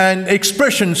and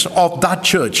expressions of that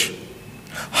church.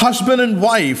 Husband and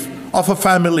wife of a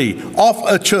family, of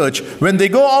a church, when they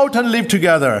go out and live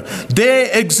together, they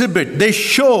exhibit, they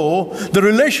show the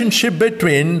relationship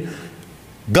between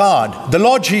God, the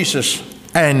Lord Jesus,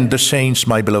 and the saints,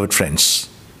 my beloved friends.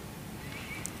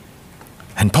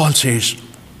 And Paul says,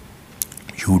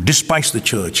 you despise the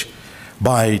church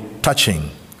by touching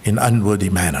in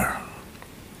unworthy manner.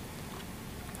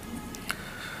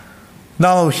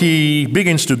 Now he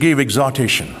begins to give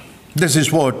exhortation. This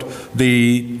is what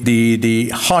the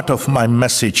heart of my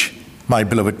message, my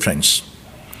beloved friends.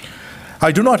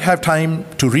 I do not have time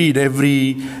to read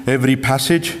every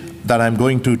passage that I'm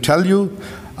going to tell you.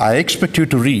 I expect you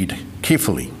to read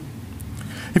carefully.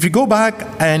 If you go back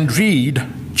and read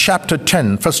chapter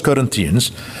 10, 1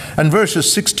 Corinthians, and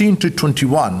verses 16 to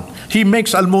 21, he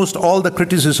makes almost all the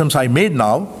criticisms I made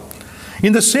now.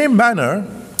 In the same manner,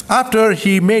 after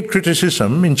he made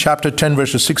criticism in chapter 10,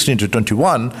 verses 16 to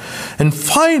 21, and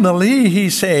finally he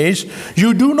says,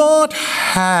 you do not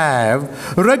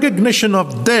have recognition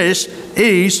of this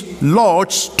is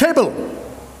Lord's table.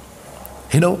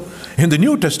 You know, in the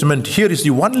New Testament, here is the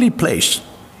only place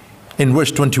in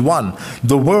verse 21,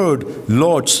 the word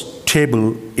Lord's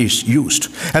table is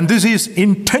used. And this is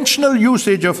intentional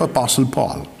usage of Apostle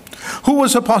Paul. Who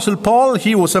was Apostle Paul?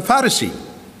 He was a Pharisee.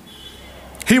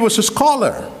 He was a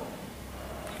scholar.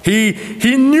 He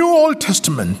knew Old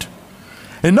Testament.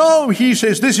 And now he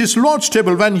says this is Lord's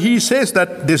table. When he says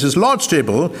that this is Lord's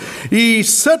table, he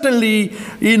certainly,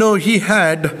 he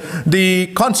had the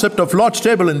concept of Lord's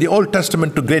table in the Old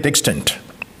Testament to great extent.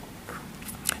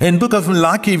 In book of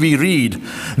Malachi we read,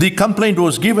 the complaint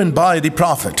was given by the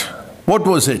prophet. What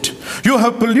was it? You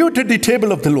have polluted the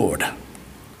table of the Lord.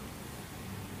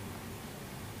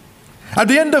 At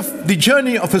the end of the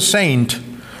journey of a saint,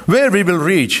 where we will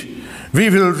reach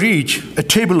a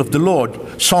table of the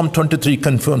Lord. Psalm 23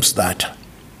 confirms that.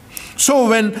 So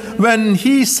when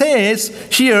he says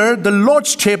here, the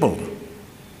Lord's table,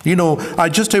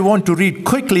 I want to read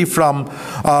quickly from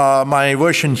my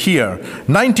version here.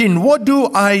 19, what do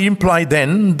I imply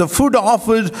then? The food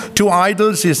offered to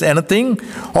idols is anything,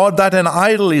 or that an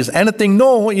idol is anything?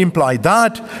 No, imply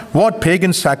that. What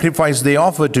pagan sacrifice they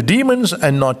offer to demons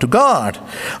and not to God.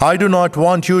 I do not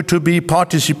want you to be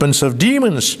participants of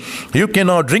demons. You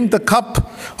cannot drink the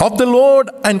cup of the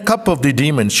Lord and cup of the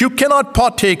demons. You cannot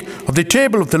partake of the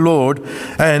table of the Lord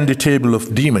and the table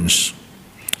of demons.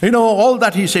 All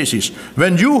that he says is,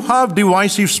 when you have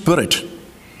divisive spirit,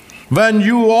 when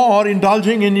you are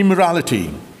indulging in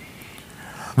immorality,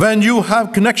 when you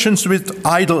have connections with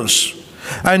idols,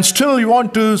 and still you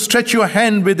want to stretch your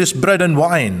hand with this bread and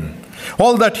wine,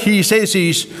 all that he says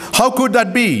is, how could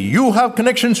that be? You have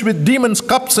connections with demons,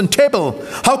 cups and table.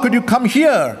 How could you come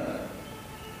here?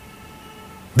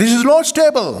 This is Lord's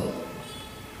table.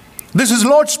 This is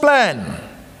Lord's plan.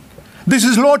 This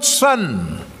is Lord's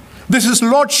Son. This is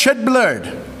Lord's shed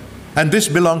blood. And this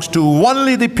belongs to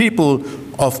only the people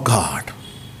of God.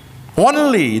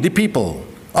 Only the people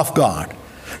of God.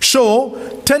 So,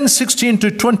 10:16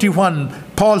 to 21,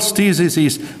 Paul's thesis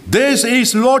is, this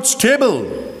is Lord's table.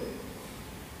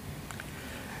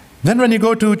 Then when you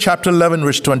go to chapter 11,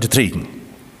 verse 23,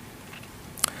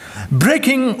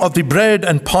 breaking of the bread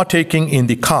and partaking in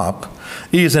the cup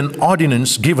is an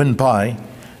ordinance given by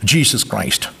Jesus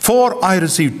Christ. For I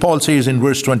received, Paul says in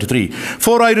verse 23,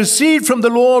 for I received from the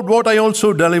Lord what I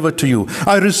also delivered to you.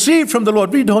 I received from the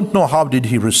Lord. We don't know how did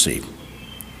he receive.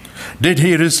 Did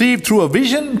he receive through a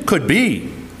vision? Could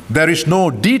be. There is no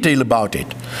detail about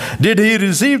it. Did he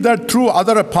receive that through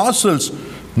other apostles?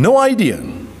 No idea.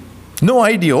 No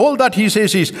idea. All that he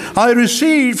says is, I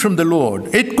received from the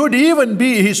Lord. It could even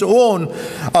be his own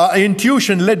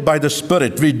intuition led by the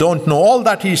Spirit. We don't know. All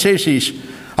that he says is,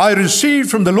 I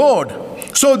received from the Lord.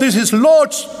 So this is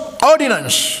Lord's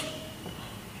ordinance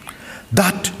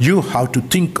that you have to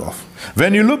think of.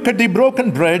 When you look at the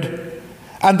broken bread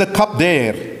and the cup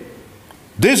there,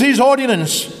 this is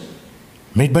ordinance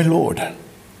made by Lord.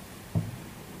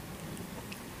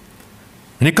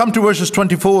 When you come to verses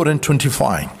 24 and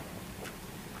 25,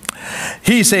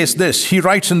 he says this, he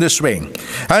writes in this way,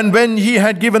 and when he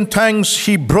had given thanks,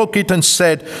 he broke it and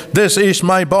said, this is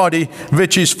my body,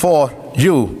 which is for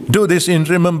you. Do this in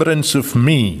remembrance of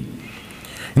me.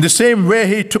 In the same way,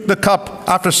 he took the cup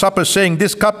after supper, saying,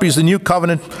 this cup is the new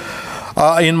covenant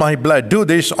in my blood. Do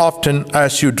this often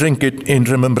as you drink it in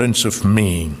remembrance of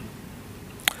me.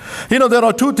 You know, there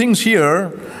are two things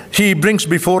here he brings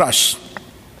before us.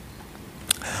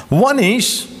 One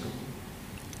is,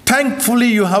 thankfully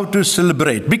you have to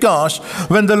celebrate, because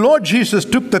when the Lord Jesus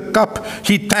took the cup,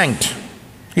 he thanked.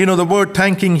 You know, the word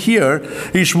thanking here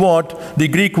is what the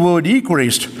Greek word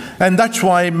Eucharist, and that's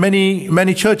why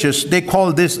many churches, they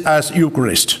call this as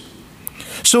Eucharist.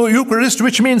 So Eucharist,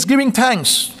 which means giving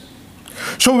thanks.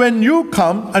 So when you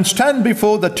come and stand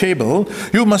before the table,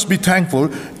 you must be thankful.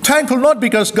 Thankful not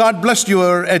because God blessed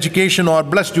your education or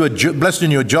blessed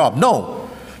in your job. No.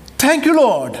 Thank you,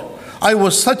 Lord. I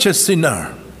was such a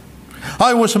sinner.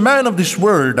 I was a man of this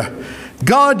world.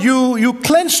 God, you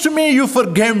cleansed me, you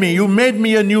forgave me, you made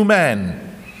me a new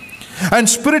man. And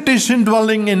Spirit is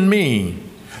indwelling in me.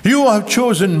 You have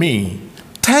chosen me.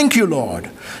 Thank you,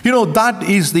 Lord. You know, that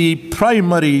is the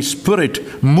primary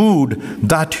spirit mood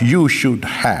that you should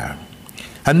have.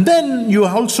 And then you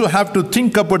also have to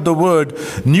think about the word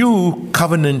new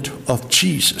covenant of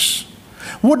Jesus.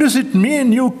 What does it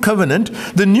mean, new covenant?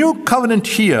 The new covenant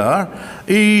here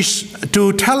is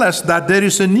to tell us that there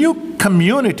is a new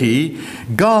community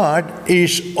God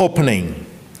is opening.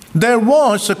 There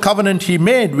was a covenant he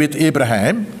made with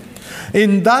Abraham.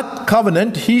 In that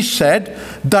covenant, he said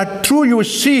that through your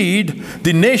seed,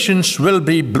 the nations will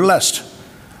be blessed.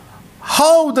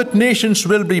 How that nations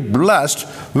will be blessed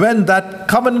when that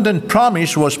covenant and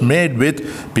promise was made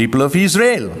with people of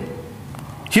Israel?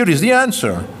 Here is the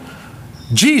answer.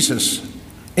 Jesus,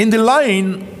 in the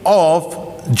line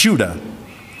of Judah.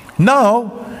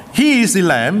 Now, he is the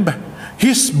lamb.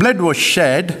 His blood was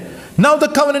shed. Now the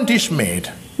covenant is made.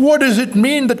 What does it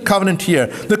mean, that covenant here?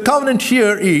 The covenant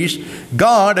here is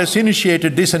God has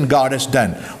initiated this and God has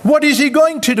done. What is he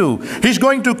going to do? He's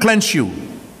going to cleanse you.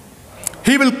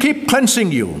 He will keep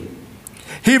cleansing you.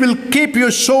 He will keep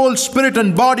your soul, spirit,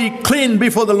 and body clean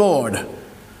before the Lord.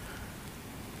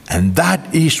 And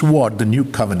that is what the new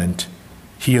covenant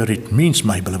here it means,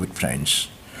 my beloved friends.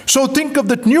 So think of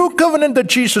that new covenant that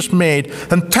Jesus made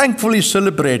and thankfully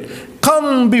celebrate.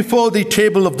 Come before the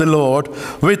table of the Lord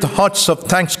with hearts of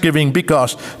thanksgiving,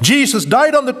 because Jesus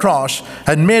died on the cross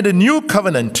and made a new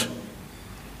covenant.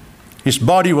 His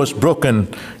body was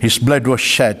broken, his blood was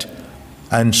shed,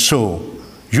 and so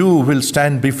you will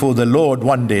stand before the Lord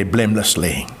one day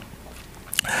blamelessly.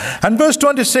 And verse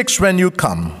 26, when you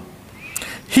come,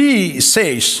 he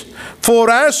says, for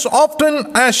as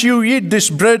often as you eat this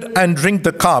bread and drink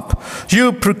the cup,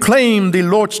 you proclaim the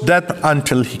Lord's death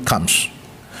until he comes.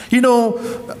 You know,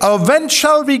 when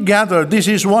shall we gather? This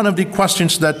is one of the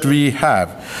questions that we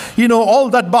have. You know, all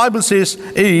that Bible says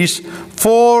is,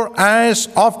 for as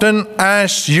often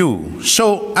as you.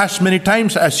 So, as many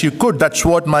times as you could. That's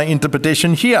what my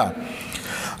interpretation here.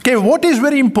 Okay, what is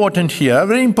very important here?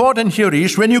 Very important here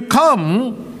is, when you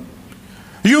come,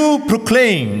 you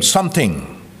proclaim something.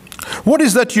 What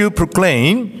is that you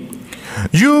proclaim?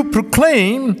 You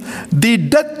proclaim the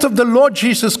death of the Lord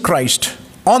Jesus Christ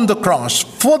on the cross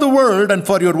for the world and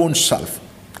for your own self.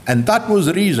 And that was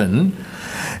the reason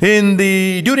during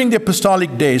the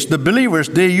apostolic days, the believers,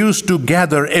 they used to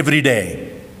gather every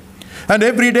day. And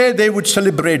every day they would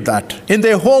celebrate that. In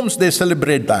their homes they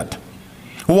celebrate that.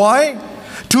 Why?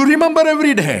 To remember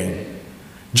every day,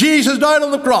 Jesus died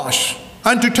on the cross.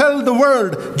 And to tell the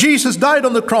world, Jesus died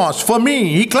on the cross for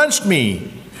me. He cleansed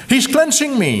me. He's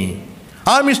cleansing me.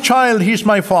 I'm his child. He's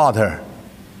my father.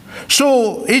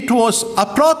 So it was a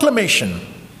proclamation.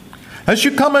 As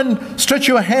you come and stretch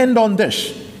your hand on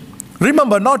this,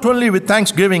 remember, not only with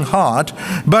thanksgiving heart,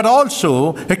 but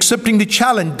also accepting the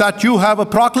challenge that you have a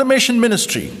proclamation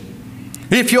ministry.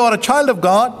 If you are a child of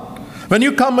God, when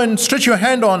you come and stretch your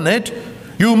hand on it,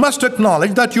 you must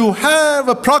acknowledge that you have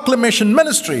a proclamation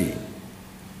ministry,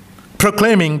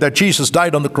 proclaiming that Jesus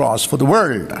died on the cross for the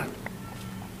world.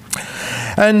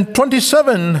 And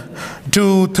 27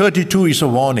 to 32 is a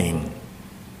warning.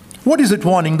 What is it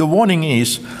warning? The warning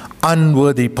is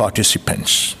unworthy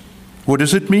participants. What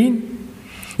does it mean?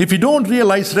 If you don't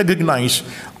recognize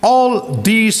all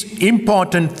these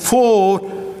important 4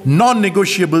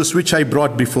 non-negotiables which I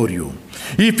brought before you,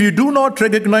 if you do not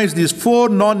recognize these 4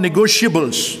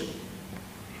 non-negotiables,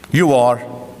 you are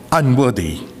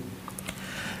unworthy.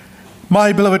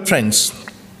 My beloved friends,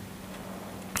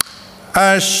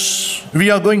 as we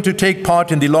are going to take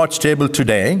part in the Lord's table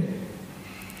today,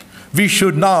 we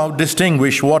should now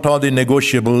distinguish what are the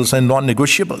negotiables and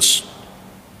non-negotiables.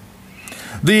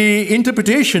 The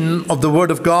interpretation of the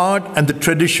Word of God and the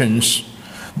traditions,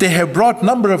 they have brought a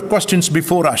number of questions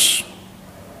before us.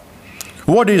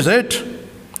 What is it?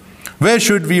 Where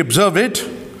should we observe it?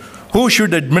 Who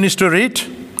should administer it?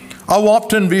 How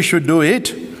often we should do it?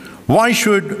 Why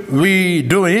should we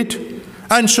do it?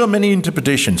 And so many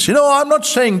interpretations. I'm not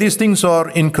saying these things are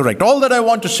incorrect. All that I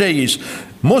want to say is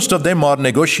most of them are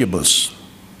negotiables.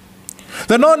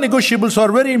 The non-negotiables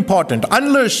are very important.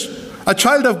 Unless a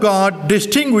child of God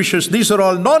distinguishes, these are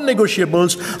all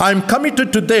non-negotiables, I'm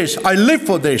committed to this, I live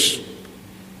for this,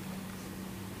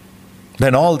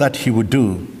 then all that he would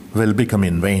do will become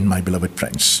in vain, my beloved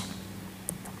friends.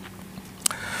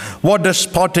 What does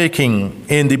partaking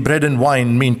in the bread and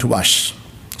wine mean to us?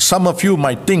 Some of you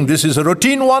might think this is a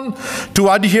routine one to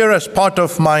adhere as part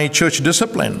of my church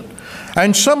discipline.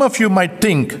 And some of you might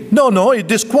think, no, it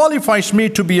disqualifies me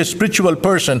to be a spiritual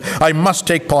person. I must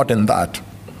take part in that.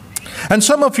 And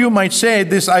some of you might say,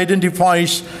 this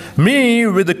identifies me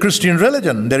with the Christian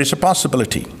religion. There is a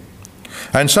possibility.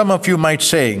 And some of you might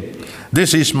say,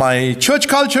 this is my church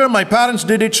culture, my parents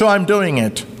did it, so I'm doing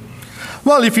it.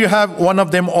 Well, if you have one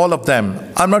of them, all of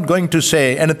them, I'm not going to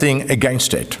say anything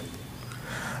against it.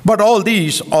 But all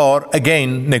these are,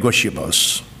 again,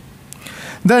 negotiables.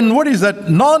 Then what is that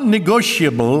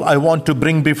non-negotiable I want to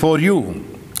bring before you?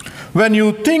 When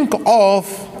you think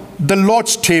of the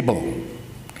Lord's table,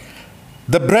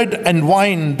 the bread and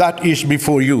wine that is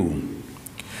before you,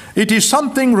 it is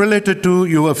something related to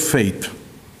your faith.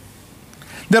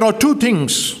 There are 2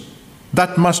 things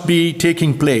that must be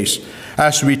taking place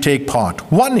as we take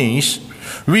part. One is,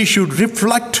 we should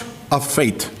reflect our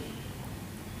faith.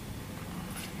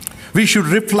 We should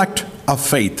reflect our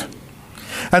faith.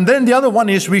 And then the other one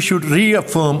is, we should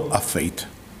reaffirm our faith.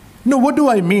 Now, what do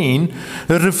I mean,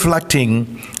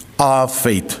 reflecting our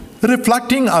faith?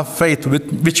 Reflecting our faith,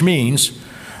 which means,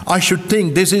 I should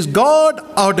think this is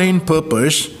God-ordained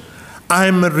purpose. I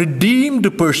am a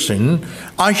redeemed person.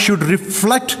 I should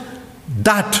reflect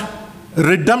that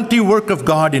redemptive work of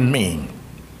God in me.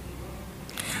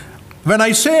 When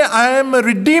I say I am a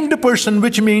redeemed person,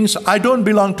 which means I don't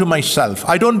belong to myself.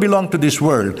 I don't belong to this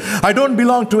world. I don't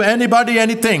belong to anybody,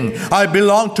 anything. I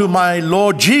belong to my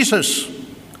Lord Jesus.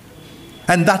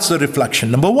 And that's the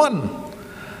reflection, number 1.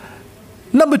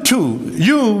 Number 2,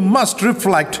 you must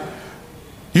reflect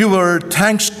your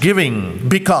thanksgiving,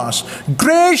 because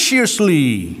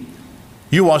graciously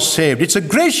you are saved. It's a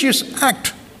gracious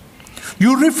act.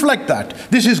 You reflect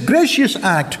that. This is gracious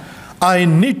act. I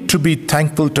need to be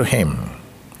thankful to Him.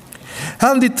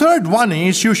 And the third one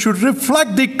is, you should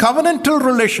reflect the covenantal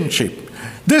relationship.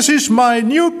 This is my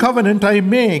new covenant I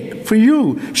make for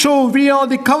you. So we are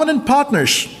the covenant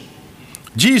partners.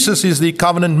 Jesus is the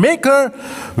covenant maker.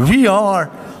 We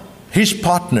are His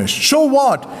partners. So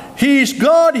what? He is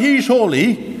God, He is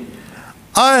holy.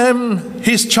 I am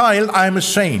His child, I am a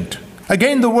saint.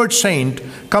 Again, the word saint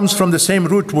comes from the same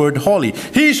root word, holy.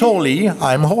 He is holy,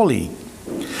 I am holy.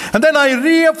 And then I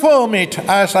reaffirm it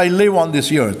as I live on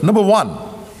this earth. Number 1,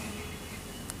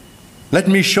 let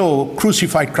me show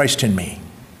crucified Christ in me.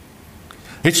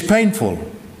 It's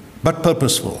painful, but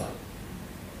purposeful.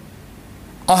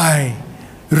 I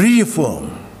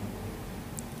reaffirm,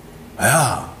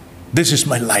 this is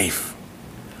my life.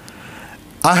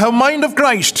 I have mind of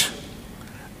Christ.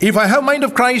 If I have mind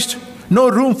of Christ, no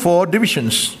room for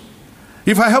divisions.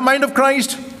 If I have mind of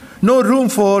Christ, no room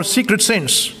for secret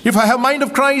sins. If I have mind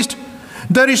of Christ,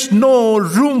 there is no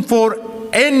room for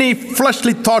any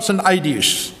fleshly thoughts and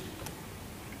ideas.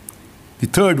 The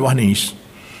third one is,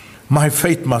 my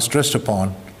faith must rest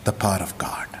upon the power of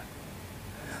God.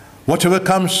 Whatever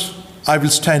comes, I will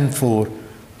stand for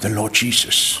the Lord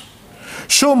Jesus.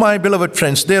 So, my beloved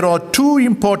friends, there are two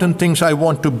important things I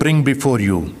want to bring before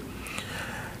you: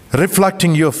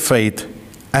 reflecting your faith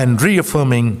and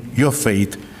reaffirming your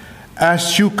faith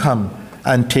as you come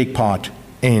and take part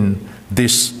in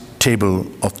this table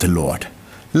of the Lord.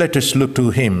 Let us look to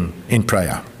Him in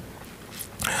prayer.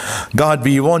 God,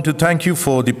 we want to thank you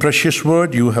for the precious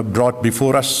word you have brought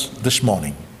before us this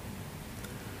morning.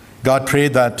 God, pray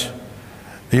that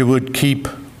you would keep,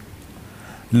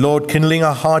 Lord, kindling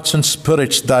our hearts and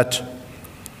spirits, that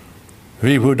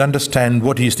we would understand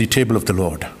what is the table of the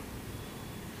Lord.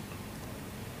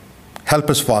 Help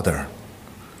us, Father,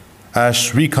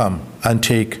 as we come and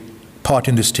take part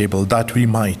in this table, that we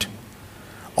might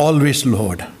always,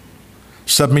 Lord,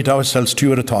 submit ourselves to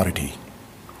your authority,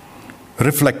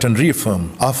 reflect and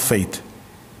reaffirm our faith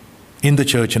in the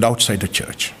church and outside the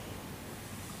church.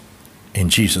 In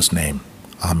Jesus' name,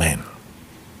 amen.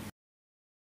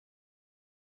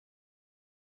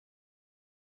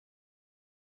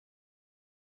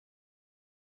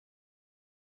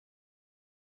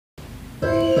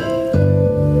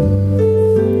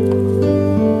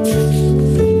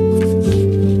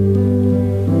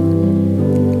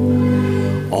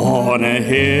 On a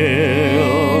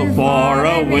hill far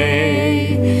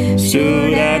away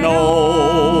stood an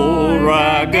old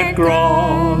rugged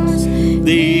cross,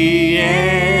 the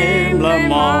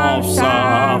emblem of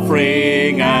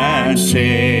suffering and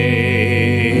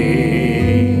shame.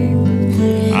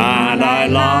 And I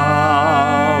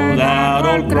love that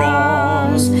old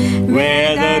cross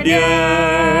where the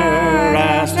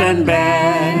dearest and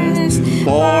best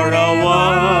for a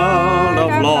world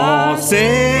of lost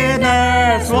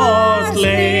sinners was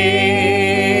laid.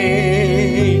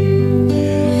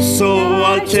 So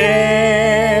I'll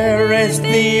cherish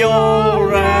the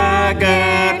old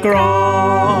rugged cross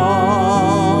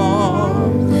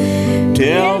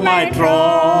till my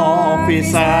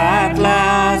trophies at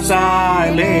last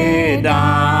I lay down.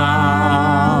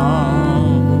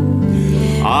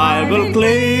 I will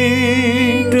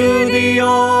cling to the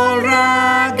old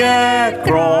rugged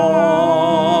cross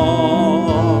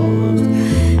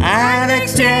and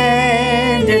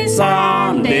extend it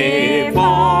someday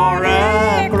for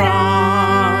a crown.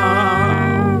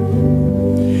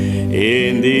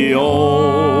 In the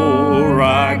old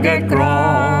rugged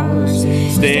cross,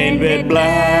 stained with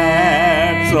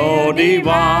blood so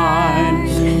divine,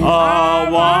 a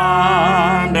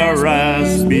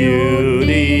wondrous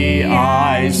beauty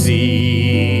I see.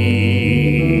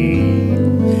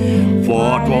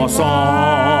 For 'twas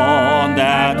on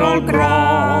that old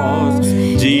cross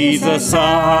Jesus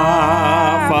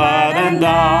suffered and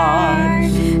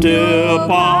died to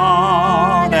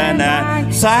pardon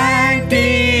and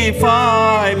sanctify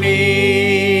me.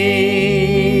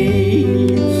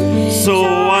 So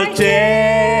I'll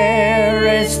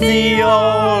cherish the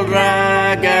old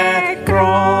rugged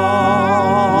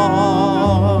cross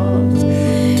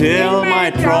till my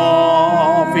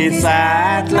trophies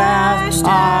at last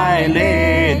I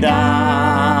lay down.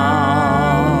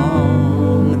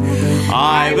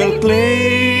 I will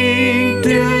cling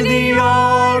to the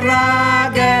old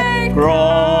rugged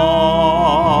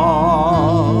cross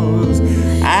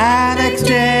and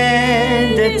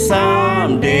extend it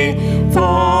someday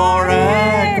for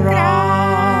a crown.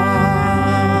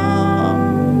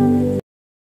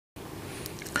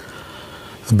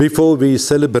 Before we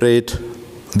celebrate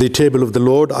the table of the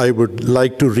Lord, I would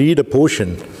like to read a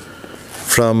portion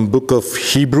from book of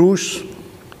Hebrews.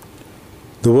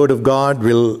 The word of God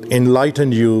will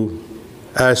enlighten you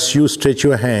as you stretch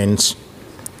your hands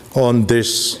on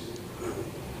this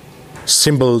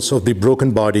symbols of the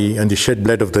broken body and the shed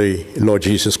blood of the Lord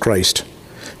Jesus Christ.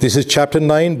 This is chapter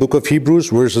 9, book of Hebrews,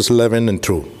 verses 11 and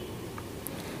 2.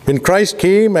 When Christ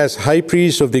came as high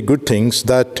priest of the good things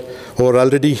that are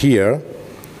already here,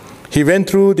 he went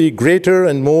through the greater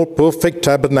and more perfect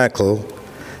tabernacle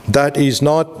that is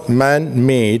not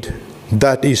man-made,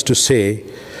 that is to say,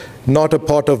 not a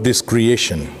part of this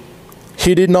creation.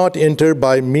 He did not enter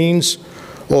by means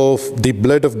of the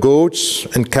blood of goats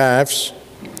and calves,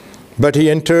 but he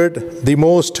entered the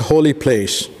most holy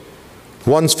place,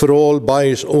 once for all by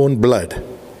his own blood,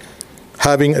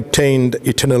 having obtained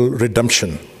eternal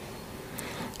redemption.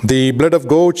 The blood of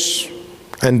goats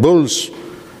and bulls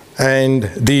and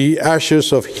the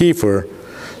ashes of heifer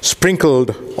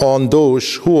sprinkled on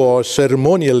those who are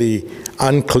ceremonially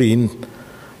unclean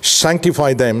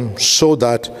sanctify them so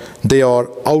that they are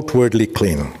outwardly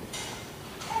clean.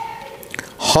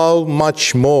 How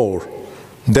much more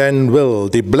then will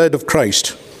the blood of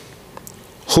Christ,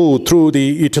 who through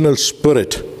the eternal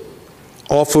Spirit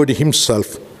offered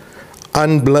himself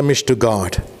unblemished to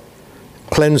God,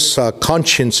 cleanse our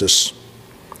consciences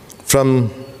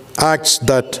from acts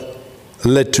that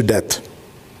led to death,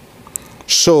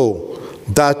 so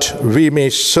that we may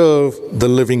serve the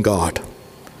living God.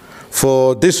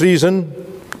 For this reason,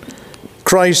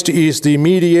 Christ is the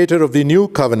mediator of the new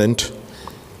covenant,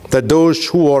 that those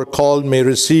who are called may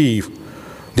receive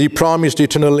the promised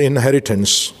eternal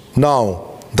inheritance,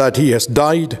 now that he has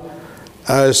died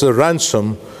as a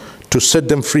ransom to set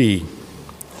them free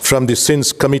from the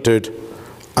sins committed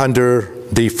under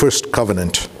the first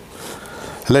covenant.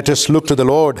 Let us look to the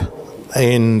Lord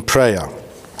in prayer.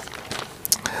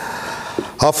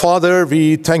 Our Father,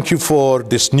 we thank you for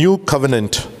this new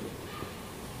covenant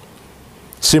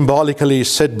symbolically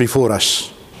set before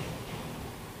us.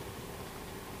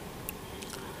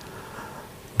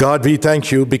 God, we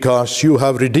thank you because you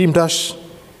have redeemed us.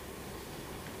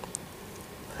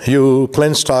 You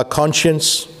cleansed our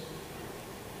conscience.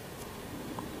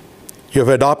 You have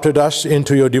adopted us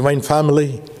into your divine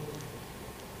family.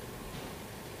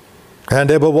 And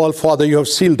above all, Father, you have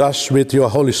sealed us with your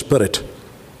Holy Spirit.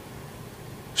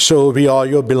 So we are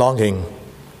your belonging.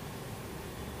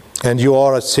 And you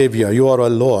are a Savior, you are a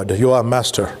Lord, you are a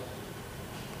Master.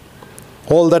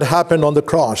 All that happened on the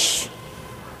cross,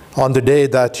 on the day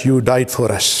that you died for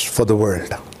us, for the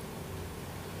world.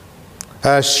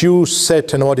 As you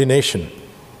set an ordination,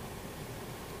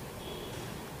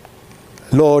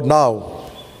 Lord,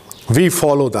 now we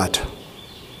follow that.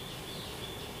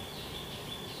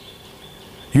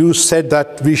 You said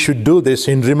that we should do this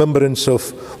in remembrance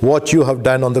of what you have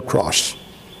done on the cross.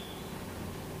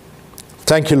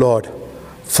 Thank you, Lord,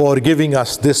 for giving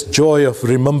us this joy of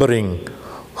remembering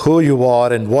who you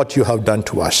are and what you have done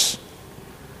to us.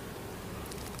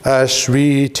 As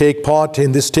we take part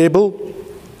in this table,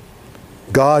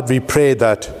 God, we pray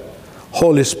that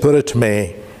Holy Spirit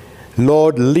may,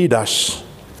 Lord, lead us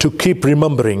to keep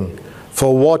remembering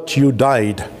for what you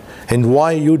died and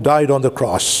why you died on the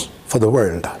cross for the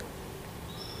world.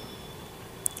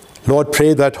 Lord,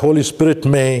 pray that Holy Spirit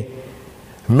may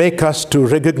make us to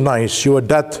recognize your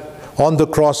death on the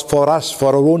cross for us,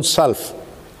 for our own self.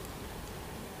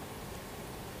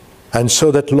 And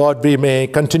so that, Lord, we may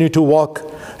continue to walk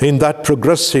in that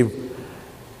progressive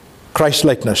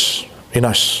Christ-likeness in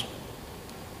us.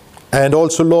 And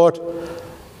also, Lord,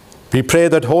 we pray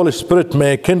that Holy Spirit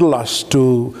may kindle us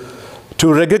to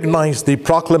recognize the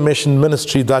proclamation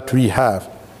ministry that we have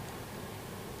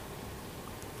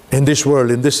in this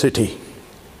world, in this city.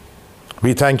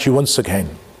 We thank you once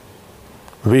again.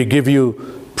 We give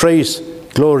you praise,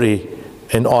 glory,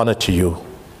 and honor to you.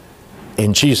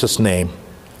 In Jesus' name,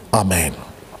 amen.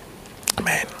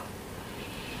 Amen.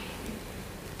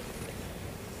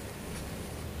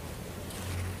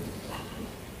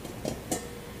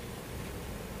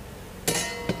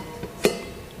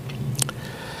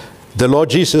 The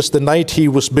Lord Jesus, the night he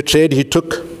was betrayed, he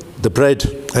took the bread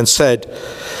and said,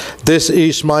 "This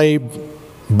is my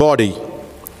body,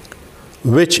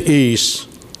 which is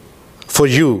for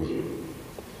you.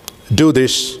 Do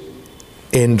this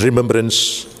in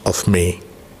remembrance of me."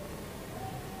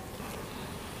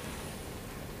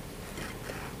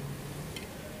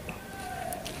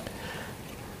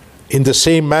 In the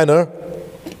same manner,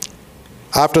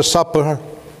 after supper,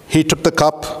 he took the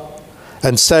cup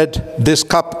and said, "This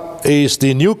cup is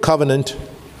the new covenant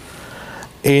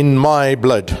in my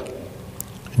blood.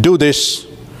 Do this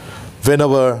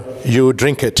whenever you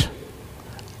drink it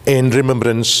in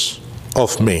remembrance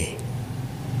of me."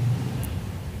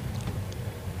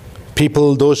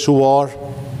 People, those who are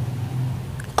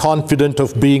confident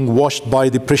of being washed by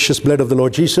the precious blood of the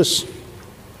Lord Jesus,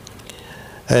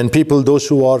 and people, those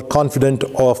who are confident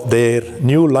of their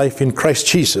new life in Christ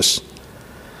Jesus,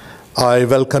 I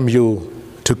welcome you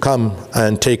to come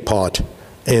and take part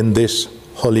in this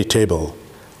holy table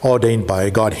ordained by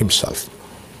God himself.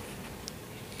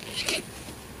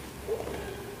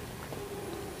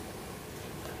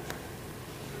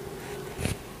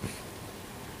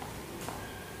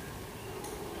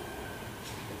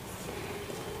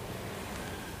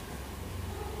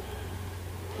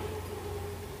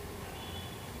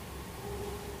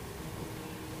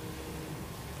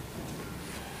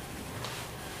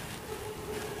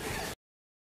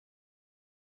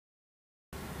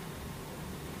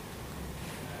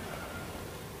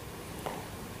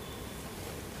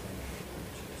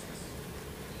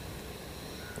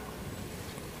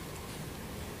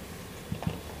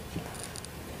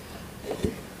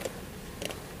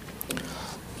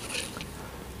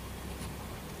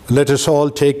 Let us all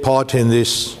take part in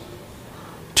this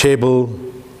table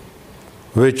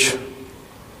which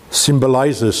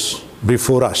symbolizes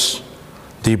before us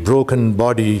the broken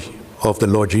body of the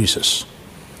Lord Jesus.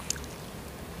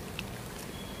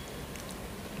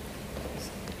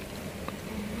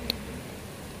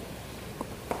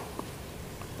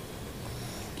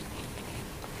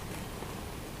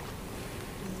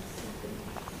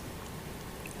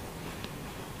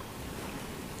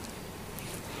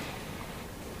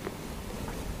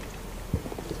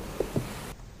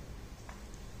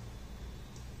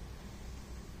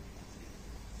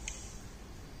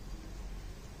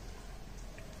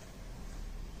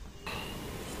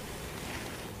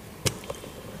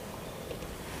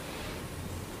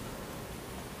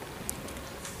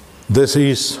 This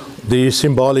is the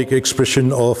symbolic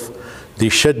expression of the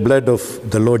shed blood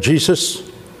of the Lord Jesus.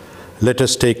 Let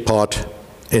us take part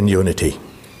in unity.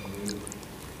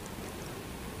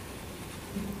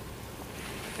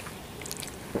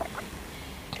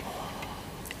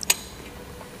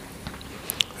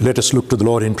 Let us look to the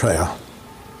Lord in prayer.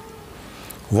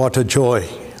 What a joy,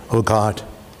 O God.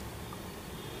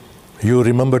 You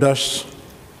remembered us,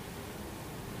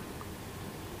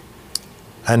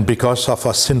 and because of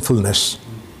our sinfulness,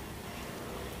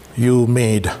 you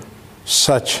made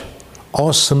such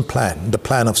awesome plan, the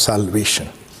plan of salvation,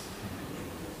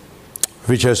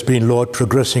 which has been, Lord,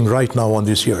 progressing right now on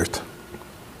this earth.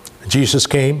 Jesus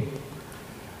came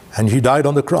and he died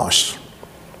on the cross.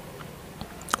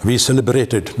 We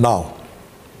celebrate it now.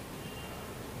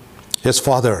 Yes,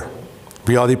 Father,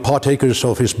 we are the partakers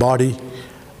of his body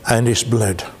and his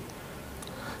blood.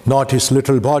 Not his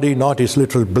little body, not his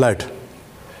little blood,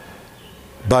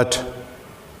 but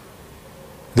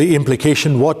the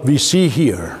implication, what we see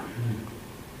here,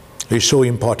 is so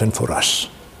important for us.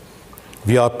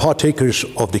 We are partakers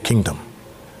of the kingdom.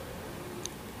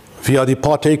 We are the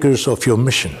partakers of your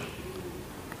mission.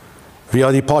 We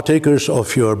are the partakers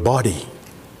of your body.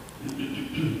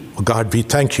 Oh God, we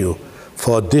thank you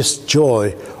for this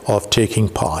joy of taking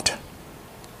part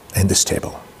in this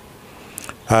table.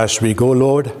 As we go,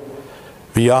 Lord,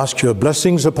 we ask your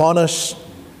blessings upon us.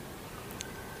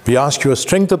 We ask your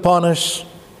strength upon us.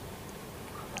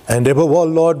 And above all,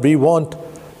 Lord, we want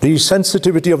the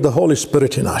sensitivity of the Holy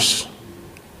Spirit in us.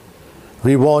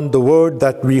 We want the word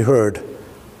that we heard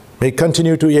may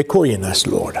continue to echo in us,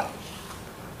 Lord.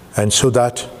 And so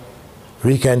that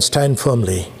we can stand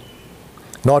firmly,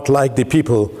 not like the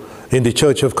people in the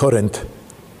church of Corinth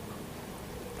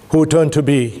who turned to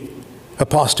be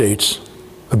apostates,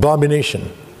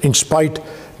 abomination, in spite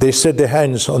they set their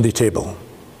hands on the table.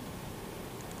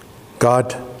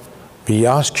 God, we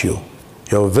ask you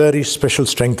your very special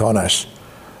strength on us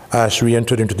as we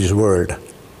enter into this world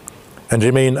and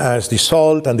remain as the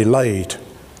salt and the light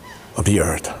of the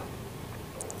earth.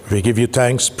 We give you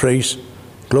thanks, praise,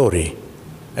 glory,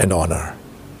 and honor.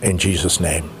 In Jesus'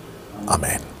 name,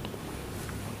 amen.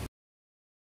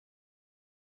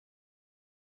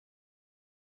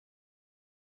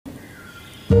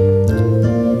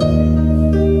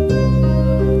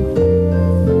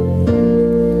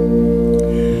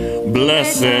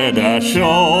 Blessed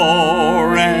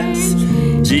assurance,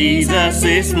 Jesus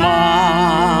is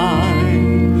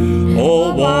mine.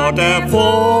 Oh, what a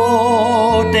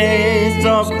foretaste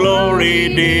of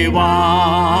glory divine,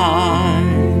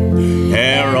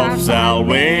 heir of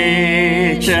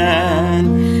salvation,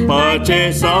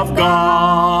 purchase of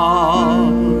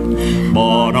God,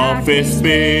 born of his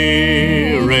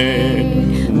Spirit,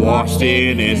 washed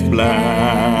in his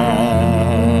blood.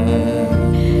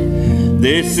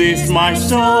 This is my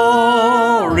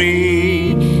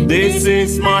story, this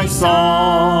is my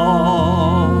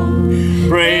song,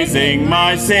 praising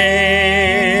my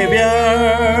Savior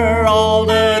all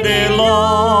the day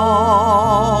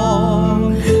long.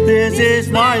 This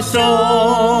is my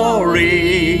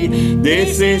story,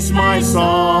 this is my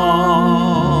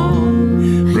song,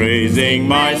 praising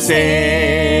my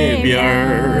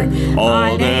Savior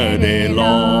all the day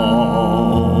long.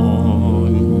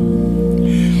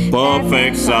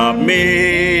 Perfect submission,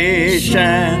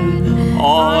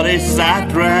 all is at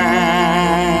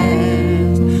rest.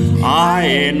 I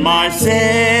in my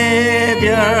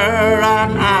Savior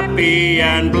am happy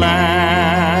and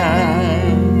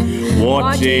blessed,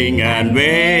 watching and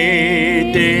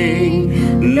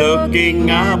waiting, looking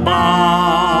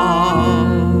above,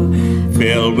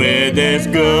 filled with his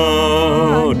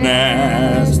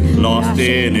goodness, lost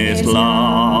in his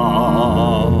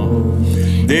love.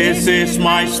 This is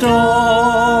my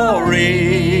story,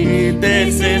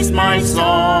 this is my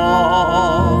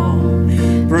song,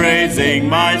 praising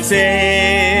my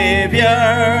Savior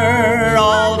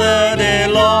all the day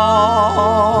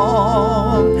long.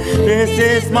 This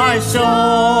is my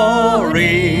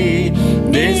story,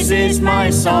 this is my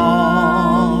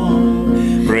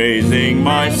song, praising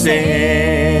my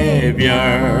Savior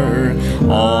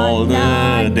all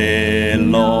the day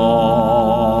long.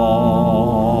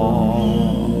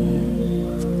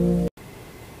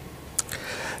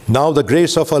 Now the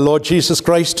grace of our Lord Jesus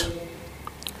Christ,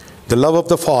 the love of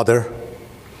the Father,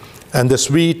 and the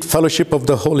sweet fellowship of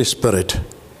the Holy Spirit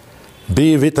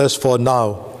be with us for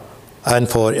now and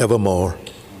forevermore.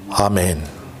 Amen.